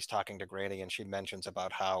when he's talking to Granny and she mentions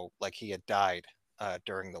about how like he had died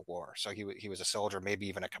during the war, so he was a soldier, maybe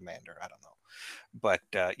even a commander. I don't know, but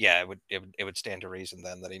yeah, it would stand to reason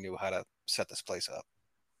then that he knew how to set this place up.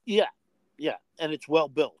 Yeah, and it's well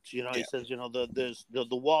built. He Yeah. says the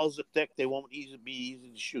walls are thick; they won't be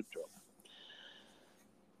easy to shoot through.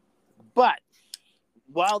 But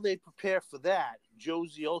while they prepare for that,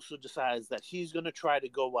 Josey also decides that he's going to try to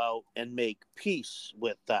go out and make peace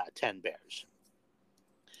with Ten Bears.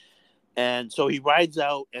 And so he rides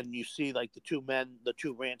out, and you see like the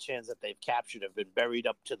two ranch hands that they've captured have been buried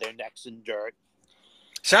up to their necks in dirt.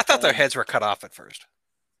 So I thought their heads were cut off at first.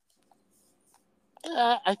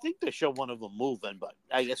 I think they show one of them moving, but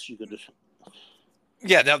I guess you could just...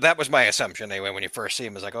 Yeah, no, that was my assumption anyway. When you first see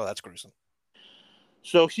him, it's like, oh, that's gruesome.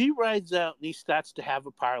 So he rides out and he starts to have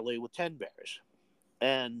a parley with Ten Bears.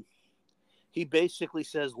 And he basically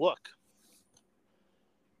says, look,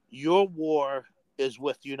 your war is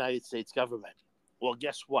with the United States government. Well,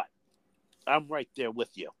 guess what? I'm right there with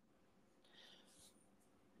you.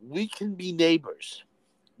 We can be neighbors.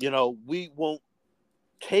 We won't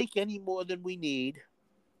take any more than we need.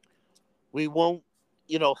 We won't,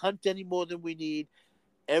 hunt any more than we need.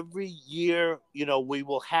 Every year, we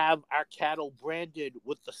will have our cattle branded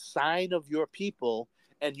with the sign of your people,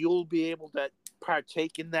 and you'll be able to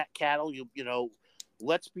partake in that cattle.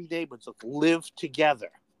 Let's be neighbors. Let's live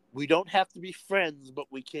together. We don't have to be friends, but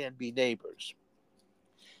we can be neighbors.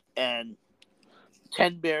 And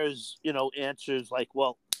Ten Bears, answers like,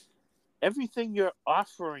 well, everything you're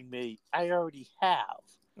offering me, I already have.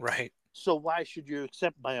 Right. So why should you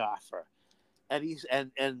accept my offer? And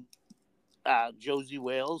Josey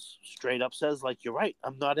Wales straight up says, like, you're right.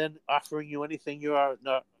 I'm not offering you anything you are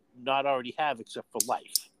not already have except for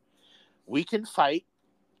life. We can fight,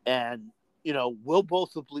 and, we'll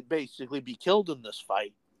both basically be killed in this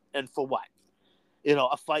fight. And for what?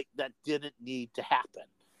 A fight that didn't need to happen.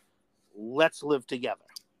 Let's live together.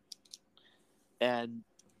 And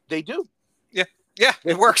they do. Yeah,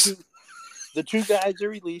 it works. The two guys are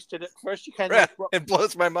released, and at first you kind of... it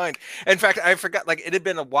blows my mind. In fact, I forgot, like, it had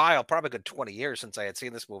been a while, probably a good 20 years since I had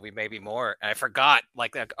seen this movie, maybe more. And I forgot,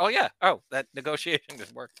 oh yeah, that negotiation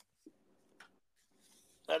just worked.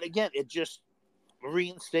 And again, it just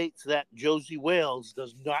reinstates that Josey Wales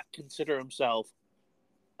does not consider himself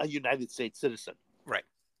a United States citizen. Right.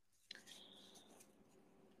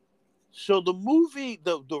 So the movie,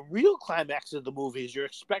 the real climax of the movie is you're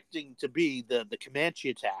expecting to be the Comanche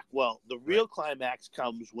attack. Well, the real climax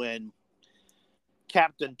comes when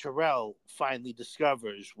Captain Terrell finally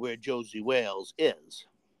discovers where Josey Wales is.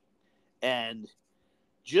 And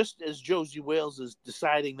just as Josey Wales is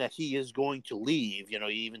deciding that he is going to leave, he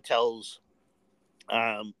even tells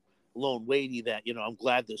Lone Waddy that, I'm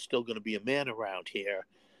glad there's still going to be a man around here.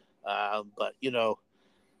 But,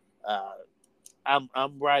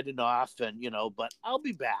 I'm riding off, and but I'll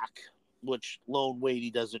be back, which Lone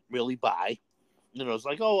Waddy doesn't really buy. It's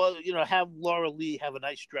like, have Laura Lee have a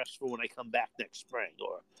nice dress for when I come back next spring,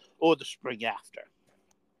 or the spring after.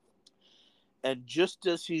 And just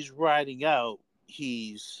as he's riding out,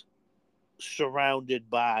 he's surrounded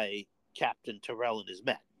by Captain Terrell and his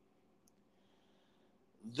men.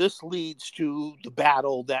 This leads to the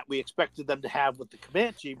battle that we expected them to have with the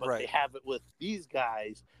Comanche, but they have it with these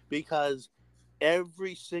guys because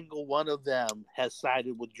every single one of them has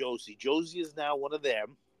sided with Josey. Josey is now one of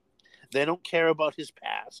them. They don't care about his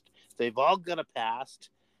past. They've all got a past,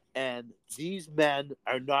 and these men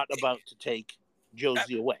are not about to take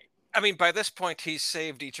Josey away. I mean, by this point, he's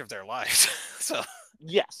saved each of their lives. So,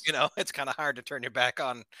 yes, it's kind of hard to turn your back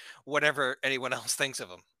on whatever anyone else thinks of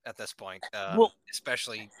him at this point.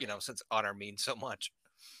 Especially, since honor means so much.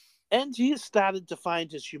 And he has started to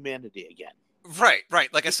find his humanity again. Right,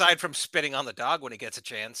 right. Like aside from spitting on the dog when he gets a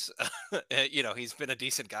chance, he's been a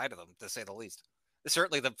decent guy to them, to say the least.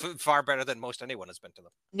 Certainly, far better than most anyone has been to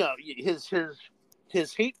them. No,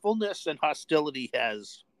 his hatefulness and hostility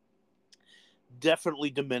has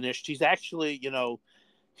definitely diminished. He's actually,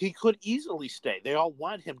 he could easily stay. They all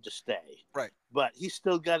want him to stay. Right. But he's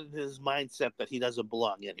still got in his mindset that he doesn't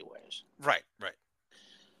belong anyways. Right, right.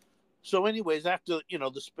 So anyways, after,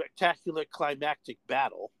 the spectacular climactic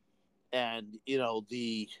battle and,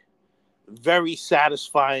 the very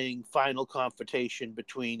satisfying final confrontation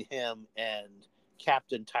between him and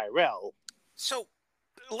Captain Tyrell. So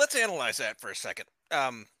let's analyze that for a second.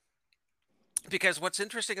 Because what's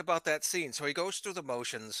interesting about that scene, so he goes through the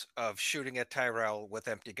motions of shooting at Tyrell with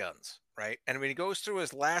empty guns, right? And when he goes through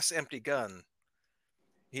his last empty gun,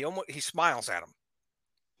 he smiles at him.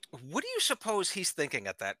 What do you suppose he's thinking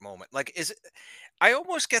at that moment? Like, I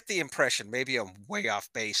almost get the impression, maybe I'm way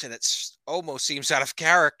off base, and it's almost seems out of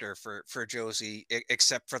character for Josey,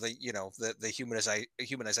 except for the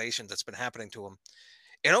humanization that's been happening to him.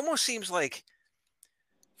 It almost seems like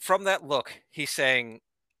from that look, he's saying,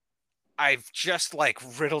 I've just like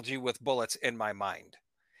riddled you with bullets in my mind.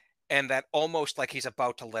 And that almost like he's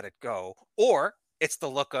about to let it go. Or it's the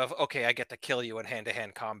look of, okay, I get to kill you in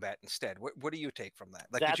hand-to-hand combat instead. What do you take from that?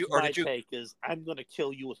 Like, That's my take is I'm going to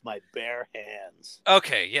kill you with my bare hands.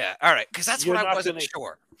 Okay, yeah. All right. Because that's what I wasn't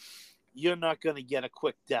sure. You're not going to get a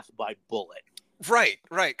quick death by bullet. Right,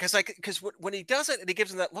 right. Because when he does it and he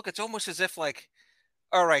gives him that look, it's almost as if like,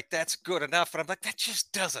 all right, that's good enough. And I'm like, that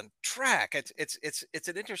just doesn't track. It's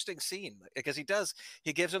an interesting scene because he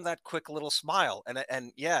gives him that quick little smile,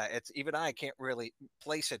 and yeah, it's even I can't really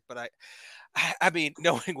place it, but I mean,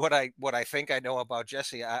 knowing what I think I know about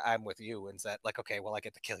Jesse, I'm with you. And that like, okay, well, I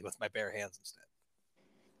get to kill you with my bare hands instead.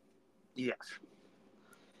 Yes,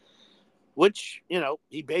 which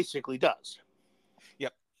he basically does.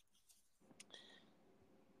 Yep.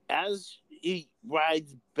 As he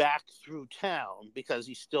rides back through town because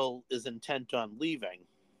he still is intent on leaving.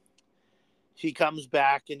 He comes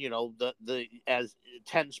back and as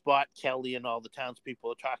 10 Spot, Kelly, and all the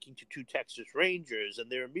townspeople are talking to 2 Texas Rangers,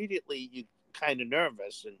 and they're immediately kind of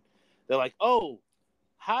nervous, and they're like, "Oh,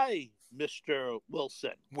 hi, Mr.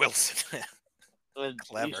 Wilson." And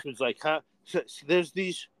Eastwood's like, "Huh?" So there's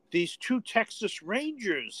these 2 Texas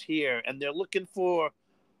Rangers here, and they're looking for.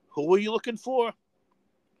 Who are you looking for?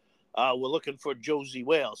 We're looking for Josey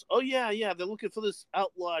Wales. Oh yeah, they're looking for this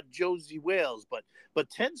outlaw Josey Wales. But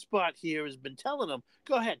 10 Spot here has been telling them,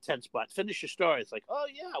 go ahead, 10 Spot, finish your story. It's like, oh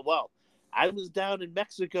yeah, well, I was down in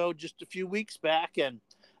Mexico just a few weeks back, and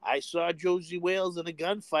I saw Josey Wales in a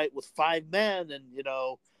gunfight with 5 men, and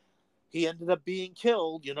he ended up being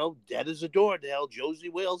killed. Dead as a doornail. Josey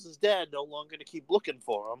Wales is dead. No longer to keep looking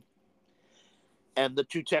for him. And the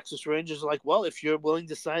 2 Texas Rangers are like, well, if you're willing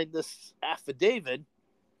to sign this affidavit,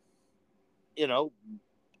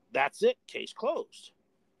 that's it. Case closed.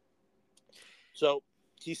 So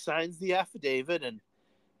he signs the affidavit and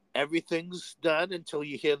everything's done until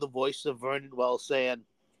you hear the voice of Vernon Wells saying,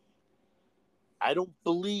 I don't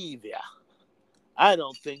believe ya. I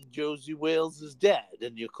don't think Josey Wales is dead.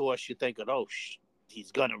 And of course you're thinking, oh,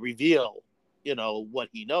 he's going to reveal, what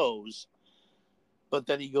he knows. But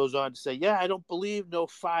then he goes on to say, yeah, I don't believe no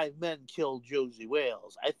 5 men killed Josey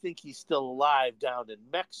Wales. I think he's still alive down in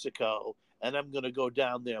Mexico, and I'm going to go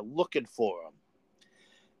down there looking for him.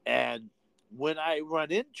 And when I run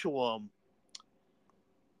into him,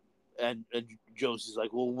 and Josey's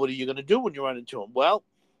like, well, what are you going to do when you run into him? Well,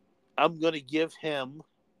 I'm going to give him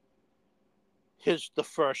the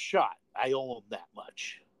first shot. I owe him that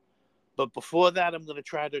much. But before that, I'm going to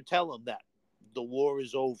try to tell him that the war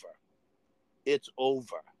is over. It's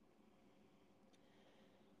over.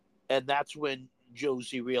 And that's when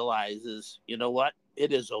Josey realizes, you know what?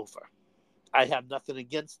 It is over. I have nothing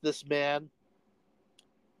against this man.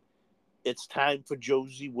 It's time for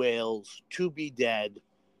Josey Wales to be dead.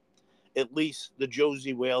 At least the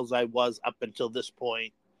Josey Wales I was up until this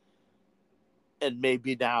point. And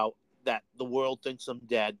maybe now that the world thinks I'm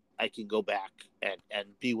dead, I can go back and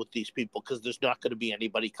be with these people because there's not going to be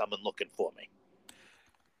anybody coming looking for me.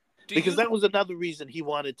 Because that was another reason he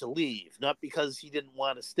wanted to leave. Not because he didn't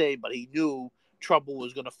want to stay, but he knew trouble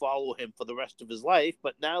was going to follow him for the rest of his life.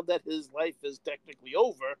 But now that his life is technically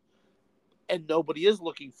over and nobody is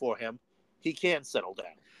looking for him, he can settle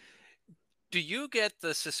down. Do you get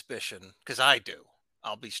the suspicion, because I do,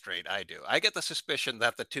 I'll be straight, I do. I get the suspicion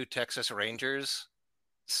that the 2 Texas Rangers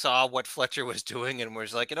saw what Fletcher was doing and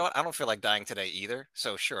was like, you know what, I don't feel like dying today either.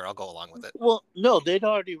 So sure, I'll go along with it. Well, no, they'd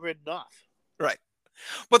already ridden off. Right.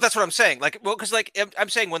 But that's what I'm saying. Like, well, because like I'm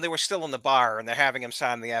saying when they were still in the bar and they're having him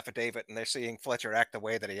sign the affidavit and they're seeing Fletcher act the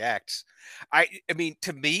way that he acts, I mean,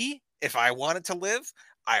 to me, if I wanted to live,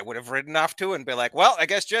 I would have ridden off too and be like, well, I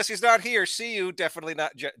guess Jesse's not here. See you. Definitely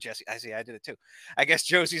not Jesse. I see. I did it too. I guess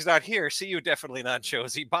Josie's not here. See you. Definitely not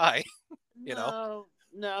Josie. Bye. You know,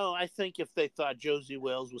 No, no. I think if they thought Josey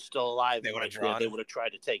Wales was still alive they and would have right there, they drawn. would have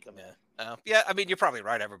tried to take him Yeah. in. Yeah. I mean, you're probably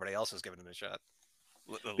right. Everybody else is giving him a shot.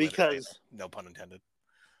 Because No pun intended.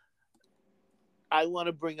 I want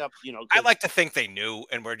to bring up, I because like to think they knew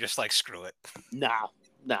and we're just like, screw it. no,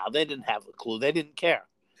 they didn't have a clue. They didn't care.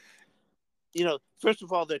 First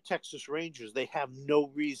of all, they're Texas Rangers. They have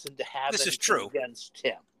no reason to have This is anything true. against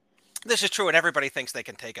him. This is true, and everybody thinks they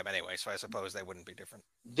can take him anyway, so I suppose they wouldn't be different.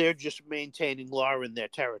 They're just maintaining law in their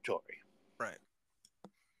territory. Right.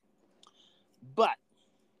 But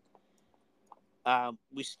I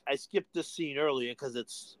skipped this scene earlier because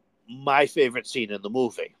it's my favorite scene in the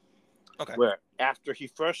movie. Okay. Where after he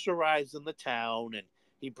first arrives in the town and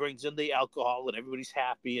he brings in the alcohol and everybody's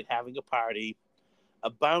happy and having a party, a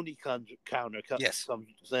bounty counter Yes. comes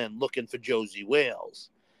in looking for Josey Wales.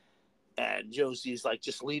 And Josie's like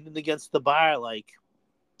just leaning against the bar, like,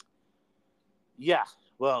 yeah,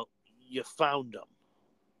 well, you found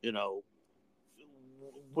him.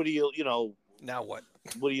 What do you, Now what?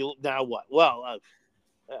 now what? Well,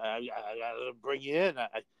 I gotta bring you in.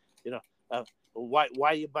 Why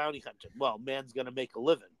are you bounty hunting? Well, man's gonna make a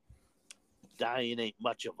living. Dying ain't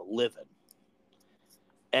much of a living.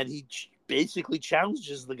 And he basically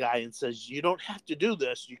challenges the guy and says, you don't have to do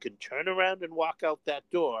this. You can turn around and walk out that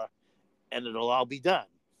door and it'll all be done.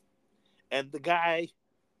 And the guy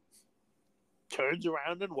turns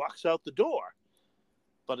around and walks out the door.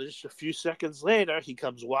 But just a few seconds later, he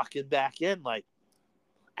comes walking back in like,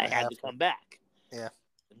 I had to come back. Yeah.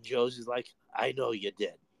 And Josie's like, I know you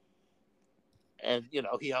did. And, he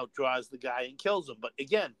outdraws the guy and kills him. But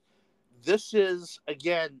again, this is,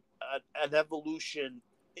 again, an evolution.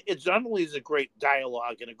 It's not only is a great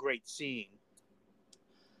dialogue and a great scene,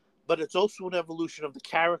 but it's also an evolution of the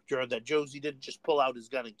character that Josie didn't just pull out his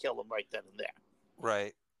gun and kill him right then and there.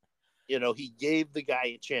 Right. He gave the guy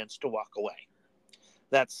a chance to walk away.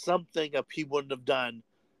 That's something he wouldn't have done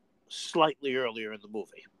slightly earlier in the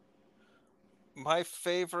movie. I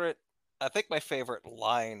think my favorite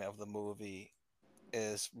line of the movie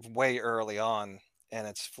is way early on, and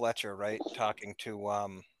it's Fletcher, right, talking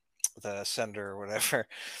to the senator or whatever.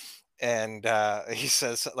 And he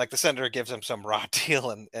says, like, the senator gives him some raw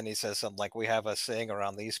deal, and he says something like, we have a saying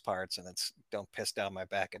around these parts, and it's, don't piss down my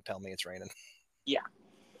back and tell me it's raining. Yeah.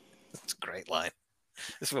 It's a great line.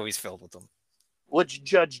 This movie's filled with them. Which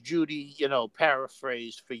Judge Judy,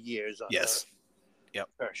 paraphrased for years on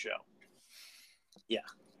her show. Yeah.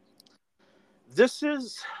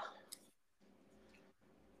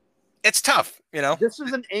 It's tough, This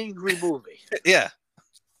is an angry movie. Yeah.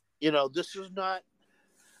 This is not.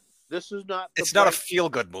 It's not a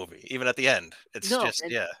feel-good movie, even at the end. It's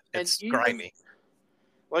it's grimy.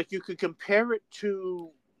 Like, you could compare it to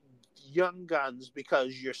Young Guns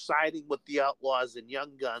because you're siding with the outlaws in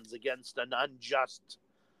Young Guns against an unjust,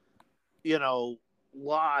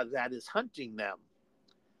 law that is hunting them.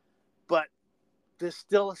 But there's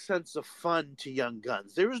still a sense of fun to Young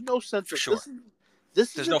Guns. There is no sense of sure.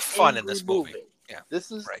 There's no fun in this movie. Yeah,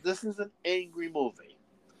 this is an angry movie,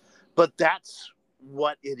 but that's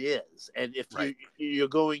what it is. And if you're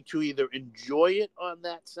going to either enjoy it on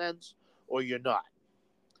that sense or you're not.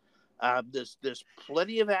 There's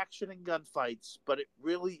plenty of action and gunfights, but it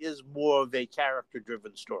really is more of a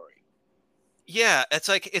character-driven story. Yeah,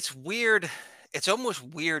 it's weird. It's almost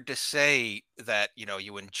weird to say that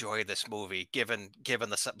you enjoy this movie, given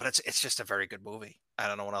but it's just a very good movie. I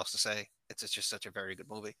don't know what else to say. It's just such a very good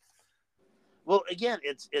movie. Well, again,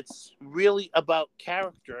 it's really about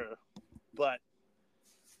character, but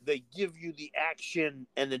they give you the action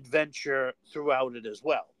and adventure throughout it as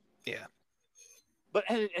well. Yeah. But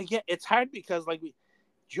and again, it's hard because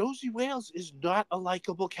Josey Wales is not a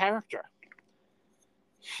likable character.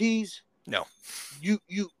 No.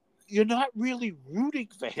 You're not really rooting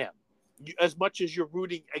for him as much as you're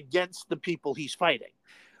rooting against the people he's fighting.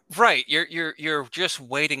 Right. You're just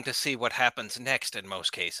waiting to see what happens next in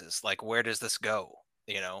most cases. Like, where does this go?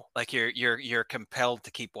 Like you're compelled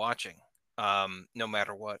to keep watching, no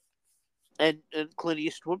matter what. And Clint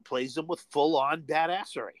Eastwood plays him with full-on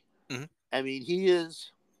badassery. Mm-hmm. I mean, he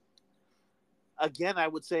is, again, I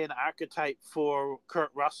would say an archetype for Kurt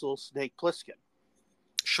Russell's Snake Plissken.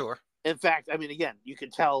 Sure. In fact, I mean, again, you can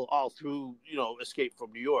tell all through, Escape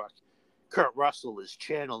from New York, Kurt Russell is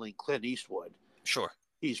channeling Clint Eastwood. Sure.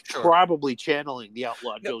 he's Sure. probably channeling the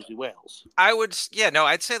outlaw No, Josey Wales.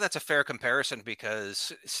 I'd say that's a fair comparison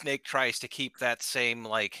because Snake tries to keep that same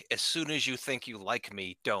like as soon as you think you like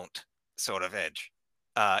me, don't sort of edge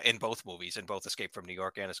in both movies, in both Escape from New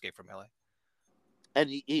York and Escape from LA. And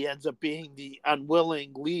he ends up being the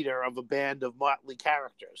unwilling leader of a band of motley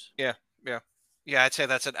characters. Yeah, yeah, yeah. I'd say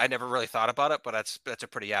that's it. I never really thought about it, but that's a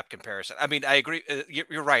pretty apt comparison. I mean, I agree.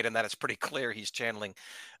 You're right in that it's pretty clear he's channeling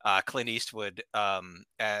Clint Eastwood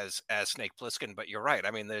as Snake Plissken. But you're right.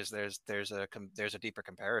 I mean, there's a deeper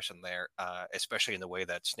comparison there, especially in the way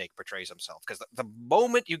that Snake portrays himself. Because the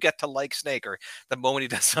moment you get to like Snake, or the moment he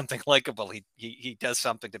does something likable, he does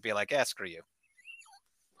something to be like, "Yeah, screw you."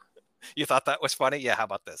 You thought that was funny? Yeah. How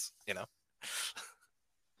about this? You know.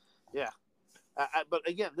 Yeah. But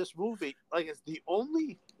again, this movie, like, it's the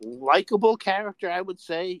only likable character I would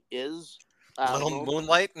say is Little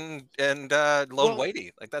Moonlight and Lone well, Whitey.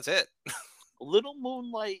 Like that's it. Little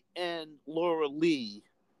Moonlight and Laura Lee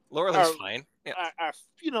Laura Lee's are fine. Yeah.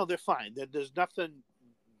 are they're fine. There's nothing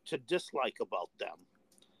to dislike about them.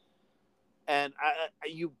 And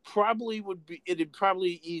you probably would be. It'd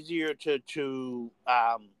probably easier to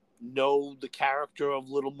know the character of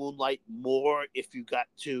Little Moonlight more if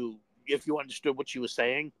you understood what she was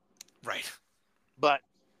saying. Right. But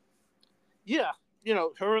yeah,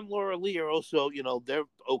 her and Laura Lee are also, they're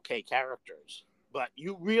okay characters. But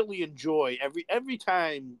you really enjoy every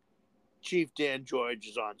time Chief Dan George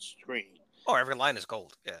is on screen. Oh, every line is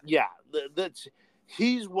gold. Yeah. Yeah,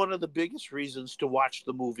 he's one of the biggest reasons to watch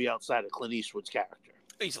the movie outside of Clint Eastwood's character.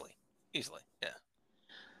 Easily. Easily. Yeah.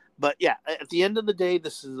 But yeah, at the end of the day,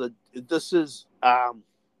 this is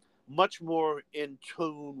much more in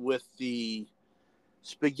tune with the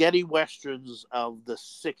spaghetti westerns of the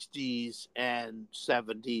 60s and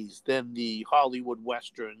 70s than the Hollywood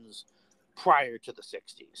westerns prior to the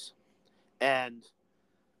 60s. And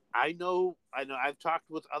I know I've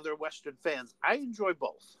talked with other western fans. I enjoy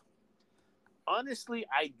both. Honestly,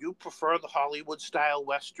 I do prefer the Hollywood style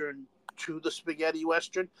western to the spaghetti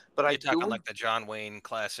western, but I You're talking do like the John Wayne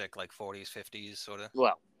classic, like 40s, 50s sort of.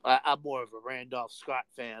 well, I'm more of a Randolph Scott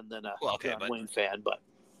fan than a Well, okay, John but Wayne fan, but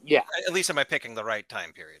yeah, at least am I picking the right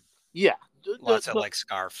time period? yeah. Lots of like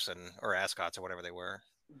scarfs or ascots or whatever they were.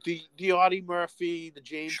 The Audie Murphy, the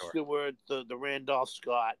James Sure. Stewart, the Randolph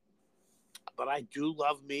Scott, but I do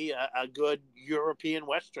love me a good European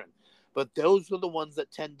Western. But those are the ones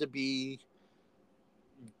that tend to be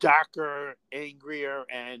darker, angrier,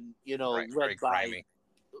 and Right. Very grimy.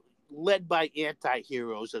 led by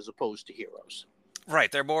anti-heroes as opposed to heroes.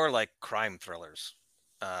 Right. They're more like crime thrillers,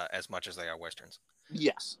 as much as they are westerns.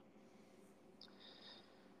 Yes.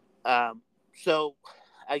 So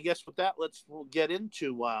I guess with that, we'll get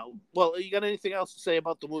into. Well, you got anything else to say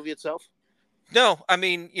about the movie itself? No, I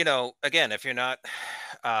mean, again, if you're not,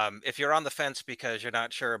 if you're on the fence because you're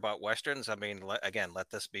not sure about westerns, I mean, let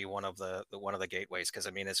this be one of the gateways. Because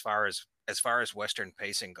I mean, as far as western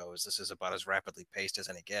pacing goes, this is about as rapidly paced as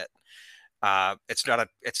any get. It's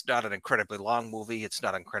not an incredibly long movie. It's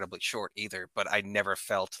not incredibly short either. But I never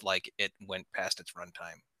felt like it went past its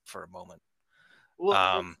runtime for a moment.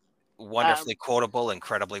 Well, Wonderfully quotable,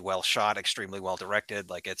 incredibly well shot, extremely well directed.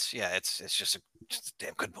 Like it's just a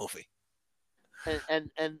damn good movie. and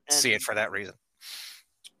See it for that reason.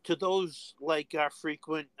 to those like our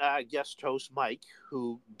frequent guest host Mike,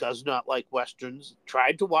 who does not like westerns,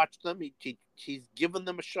 tried to watch them. He's given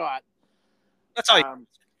them a shot. That's all.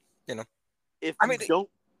 You know. If I you mean, don't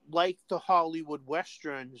like the Hollywood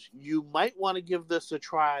westerns, you might want to give this a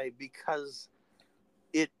try because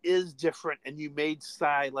it is different, and you may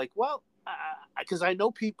decide like, well, because I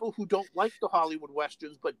know people who don't like the Hollywood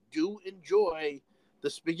westerns but do enjoy the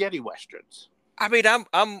spaghetti westerns. I mean,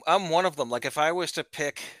 I'm one of them. Like, if I was to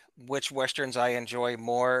pick which westerns I enjoy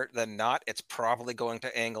more than not, it's probably going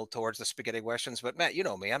to angle towards the spaghetti westerns. But Matt, you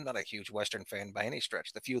know me, I'm not a huge western fan by any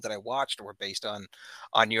stretch. The few that I watched were based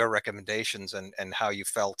on your recommendations and how you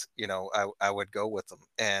felt. I would go with them,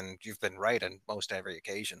 and you've been right on most every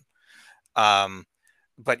occasion.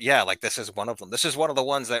 But yeah, like this is one of them. This is one of the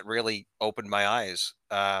ones that really opened my eyes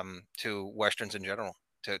to westerns in general.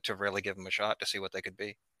 To really give them a shot to see what they could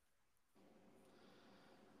be.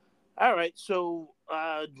 All right. So,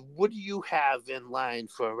 what do you have in line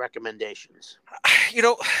for recommendations?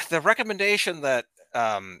 The recommendation that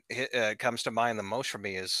comes to mind the most for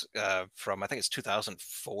me is from I think it's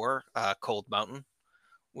 2004, Cold Mountain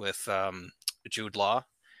with Jude Law.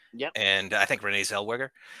 Yep. And I think Renee Zellweger.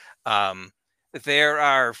 Um, There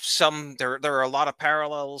are some there are a lot of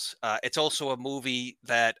parallels. It's also a movie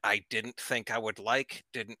that I didn't think I would like.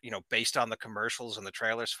 Didn't, based on the commercials and the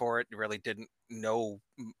trailers for it, really didn't know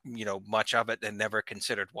much of it and never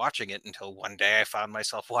considered watching it until one day I found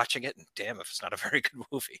myself watching it, and damn if it's not a very good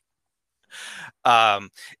movie. Um,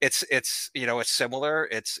 it's similar.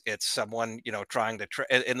 It's someone, trying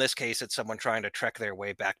to in this case it's someone trying to trek their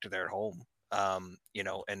way back to their home,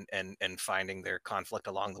 and finding their conflict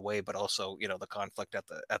along the way, but also, the conflict at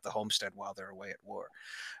the homestead while they're away at war.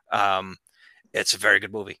 um it's a very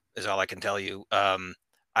good movie, is all I can tell you.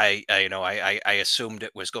 I assumed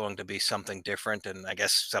it was going to be something different, and I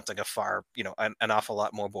guess something a far, an awful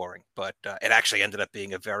lot more boring, but it actually ended up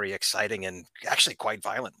being a very exciting and actually quite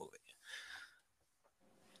violent movie.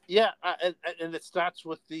 Yeah, and it starts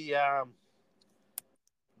with the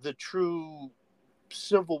true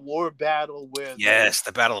Civil War battle where the Yes,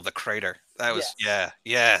 the Battle of the Crater. That was, yes.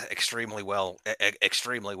 yeah, extremely well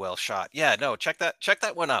shot. Yeah, no, check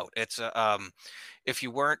that one out. It's if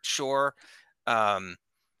you weren't sure um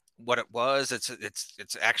what it was,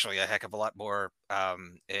 it's actually a heck of a lot more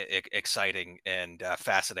exciting and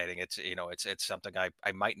fascinating. It's something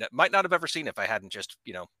I might not have ever seen if I hadn't just,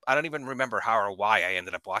 I don't even remember how or why I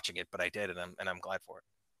ended up watching it, but I did, and I'm glad for it.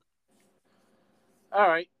 All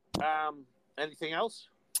right. Anything else?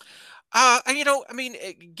 I mean,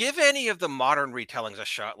 give any of the modern retellings a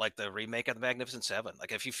shot, like the remake of the Magnificent Seven.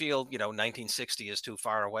 Like, if you feel, 1960 is too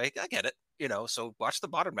far away, I get it. So watch the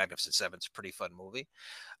modern Magnificent Seven. It's a pretty fun movie.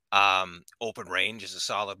 Open Range is a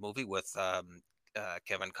solid movie with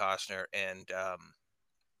Kevin Costner and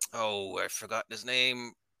oh, I forgot his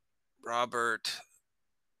name, Robert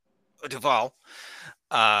Duvall,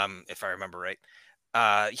 if I remember right.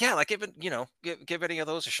 Yeah, like give any of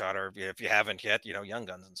those a shot, or if you haven't yet, Young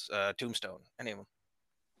Guns, Tombstone, any of them.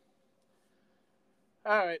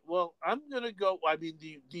 All right. Well, I'm gonna go. I mean,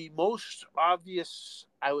 the most obvious,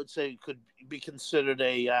 I would say, could be considered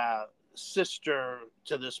a sister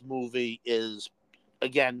to this movie is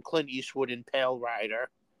again Clint Eastwood in Pale Rider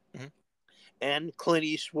Mhm. and Clint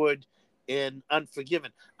Eastwood in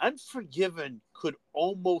Unforgiven. Unforgiven could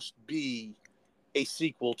almost be a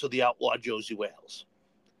sequel to the Outlaw Josey Wales.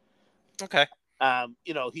 Okay.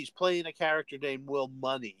 He's playing a character named Will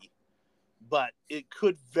Money, but it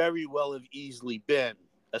could very well have easily been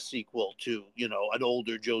a sequel to, an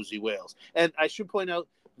older Josey Wales. And I should point out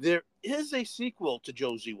there is a sequel to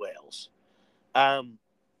Josey Wales, um,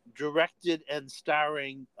 directed and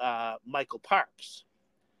starring Michael Parks.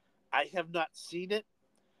 I have not seen it.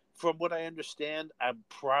 From what I understand, I'm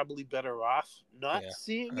probably better off not Yeah.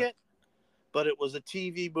 seeing Uh, it. But it was a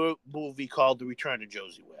TV movie called The Return of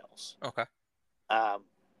Josey Wales. okay. Um,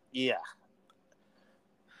 yeah.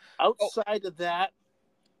 Oh, Outside of that,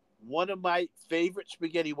 one of my favorite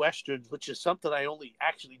spaghetti westerns, which is something I only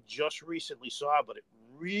actually just recently saw, but it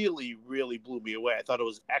really, really blew me away. I thought it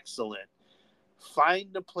was excellent.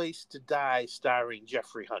 Find a Place to Die, starring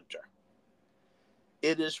Jeffrey Hunter.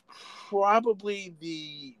 It is probably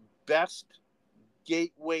the best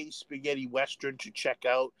gateway spaghetti western to check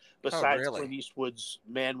out, oh, besides Clint really? Eastwood's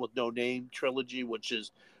Man with No Name trilogy, which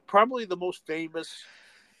is probably the most famous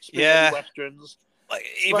spaghetti Yeah. westerns. Like,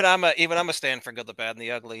 But even I'm a stand for Good, the Bad, and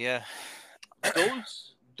the Ugly. Yeah.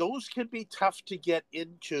 those can be tough to get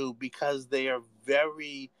into because they're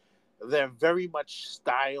very much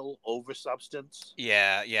style over substance.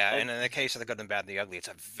 Yeah, yeah, And and in the case of the Good, the Bad, and the Ugly, it's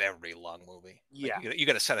a very long movie. Like, yeah, you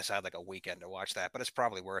got to set aside like a weekend to watch that, but it's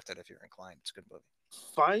probably worth it if you're inclined. It's a good movie.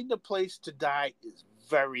 Find a Place to Die is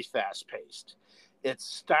very fast paced. It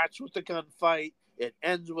starts with a gunfight, it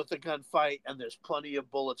ends with a gunfight, and there's plenty of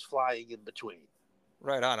bullets flying in between.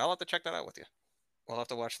 Right on. I'll have to check that out with you. We'll have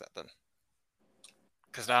to watch that then,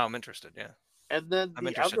 because now I'm interested. Yeah, And then I'm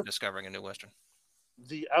interested in discovering a new western.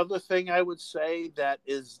 the other thing I would say that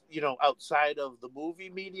is, outside of the movie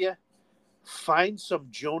media, find some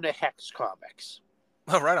Jonah Hex comics.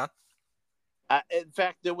 Oh, right on. In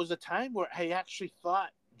fact, there was a time where I actually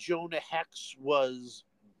thought Jonah Hex was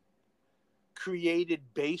created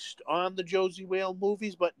based on the Josey Wales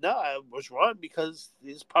movies, but no, I was wrong because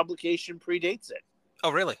his publication predates it. Oh,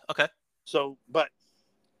 really? Okay. So, but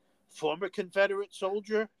former Confederate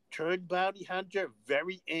soldier turned bounty hunter,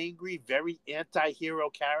 very angry, very anti hero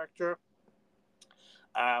character.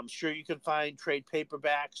 I'm sure you can find trade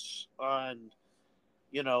paperbacks on,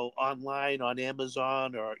 online on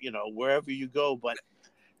Amazon or, wherever you go. But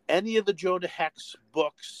any of the Jonah Hex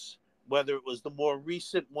books, whether it was the more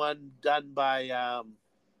recent one done by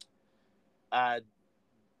uh,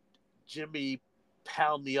 Jimmy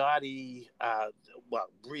Palmiotti,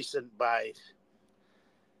 recent by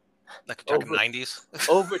Like talking over 90s.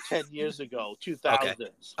 over 10 years ago, Okay.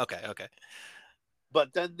 2000s. Okay.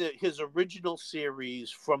 But then his original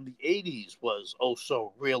series from the 80s was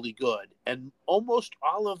also really good. And almost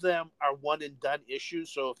all of them are one and done issues.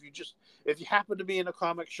 So if you happen to be in a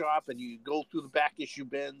comic shop and you go through the back issue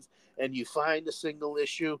bins and you find a single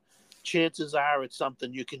issue, chances are it's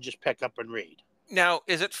something you can just pick up and read. Now,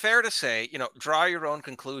 is it fair to say, draw your own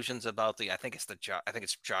conclusions about I think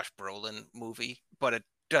it's Josh Brolin movie, but it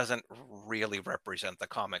doesn't really represent the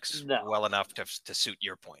comics No. well enough to suit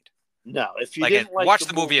your point. No, if you Like, didn't like watch the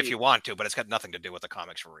the movie if movie, you want to, but it's got nothing to do with the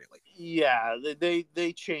comics really. yeah,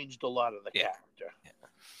 they changed a lot of the character.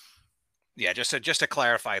 Yeah, just to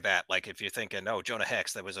clarify that, like if you're thinking, oh, Jonah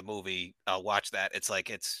Hex, there was a movie, I'll watch that. It's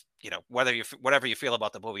like whatever you feel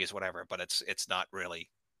about the movie is whatever, but it's not really,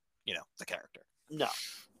 the character. No,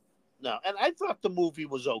 and I thought the movie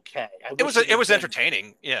was okay. It was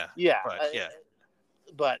entertaining, yeah. Yeah,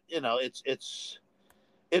 But it's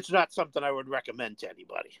not something I would recommend to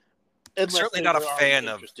anybody, unless certainly they not a were already fan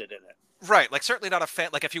interested in it. Right, like certainly not a fan.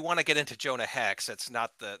 Like if you want to get into Jonah Hex, it's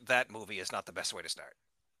not that movie is not the best way to start.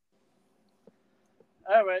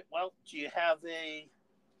 All right. Well, do you have a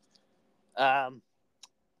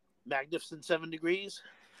Magnificent Seven Degrees?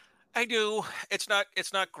 I do. It's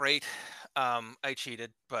not great. I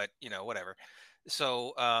cheated, but whatever.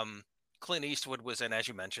 So Clint Eastwood was in, as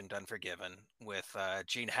you mentioned, Unforgiven with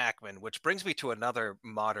Gene Hackman, which brings me to another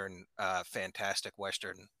modern fantastic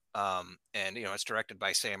Western. And it's directed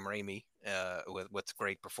by Sam Raimi, with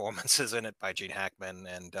great performances in it by Gene Hackman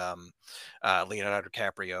and Leonardo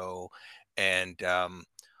DiCaprio and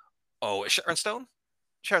Sharon Stone.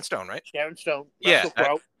 Sharon Stone, right? Sharon Stone. Yeah, Russell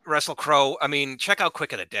Crowe. Russell Crowe. I mean, check out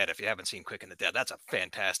Quick of the Dead if you haven't seen Quick of the Dead. That's a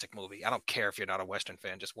fantastic movie. I don't care if you're not a Western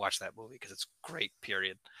fan, just watch that movie because it's great.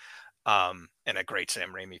 Period. And a great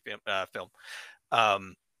Sam Raimi film.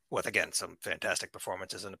 With again some fantastic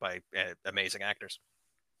performances in it by amazing actors.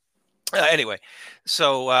 Anyway,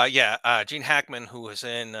 so Gene Hackman, who was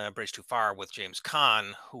in Bridge Too Far with James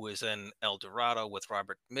Caan, who was in El Dorado with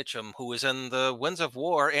Robert Mitchum, who was in the Winds of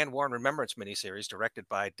War and War and Remembrance miniseries directed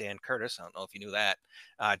by Dan Curtis. I don't know if you knew that.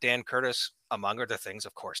 Dan Curtis, among other things,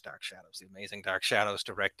 of course, Dark Shadows, the amazing Dark Shadows,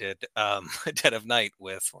 directed Dead of Night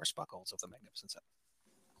with Forrest Buckles of the Magnificent Seven.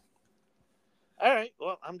 All right.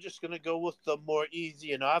 Well, I'm just going to go with the more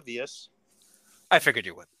easy and obvious. I figured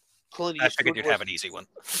you would. Clint I Eastwood figured you'd have an easy one.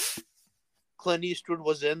 Clint Eastwood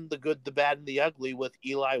was in The Good, the Bad, and the Ugly with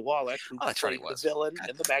Eli Wallach, who played the villain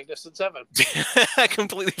in The Magnificent Seven. I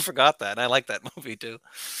completely forgot that. I like that movie too.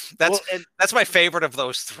 That's my favorite of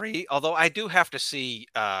those three. Although I do have to see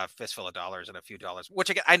Fistful of Dollars and A Few Dollars,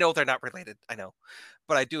 which again, I know they're not related. I know,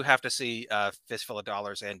 but I do have to see Fistful of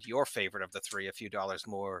Dollars and your favorite of the three, A Few Dollars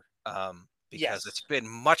More. Because it's been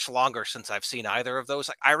much longer since I've seen either of those.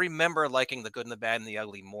 Like, I remember liking The Good and the Bad and the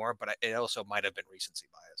Ugly more, but it also might have been recency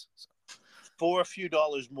bias. So. For A Few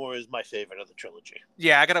Dollars More is my favorite of the trilogy.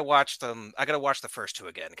 Yeah, I gotta watch them. I gotta watch the first two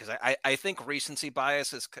again because I think recency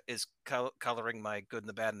bias is coloring my Good and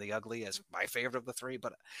the Bad and the Ugly as my favorite of the three.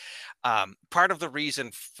 But part of the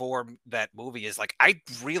reason for that movie is like I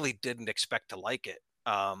really didn't expect to like it.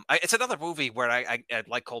 It's another movie where I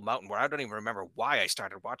like Cold Mountain, where I don't even remember why I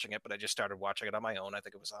started watching it, but I just started watching it on my own. I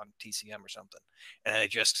think it was on TCM or something, and I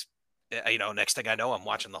just next thing I know, I'm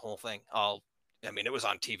watching the whole thing. It was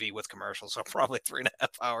on TV with commercials, so probably 3.5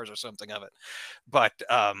 hours or something of it. But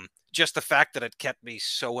just the fact that it kept me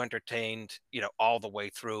so entertained, all the way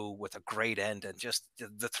through with a great end, and just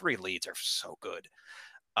the three leads are so good.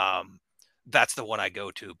 That's the one I go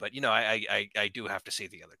to. But I do have to see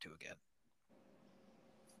the other two again.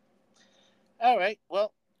 All right.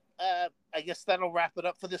 Well, I guess that'll wrap it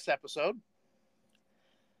up for this episode.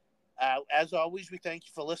 As always, we thank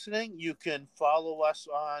you for listening. You can follow us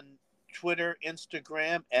on Twitter,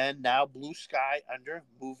 Instagram, and now Blue Sky under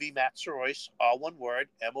Movie Mattsirois, all one word,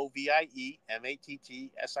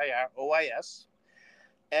 MovieMattsirois.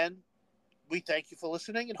 And we thank you for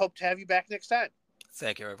listening and hope to have you back next time.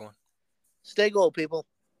 Thank you, everyone. Stay gold, people.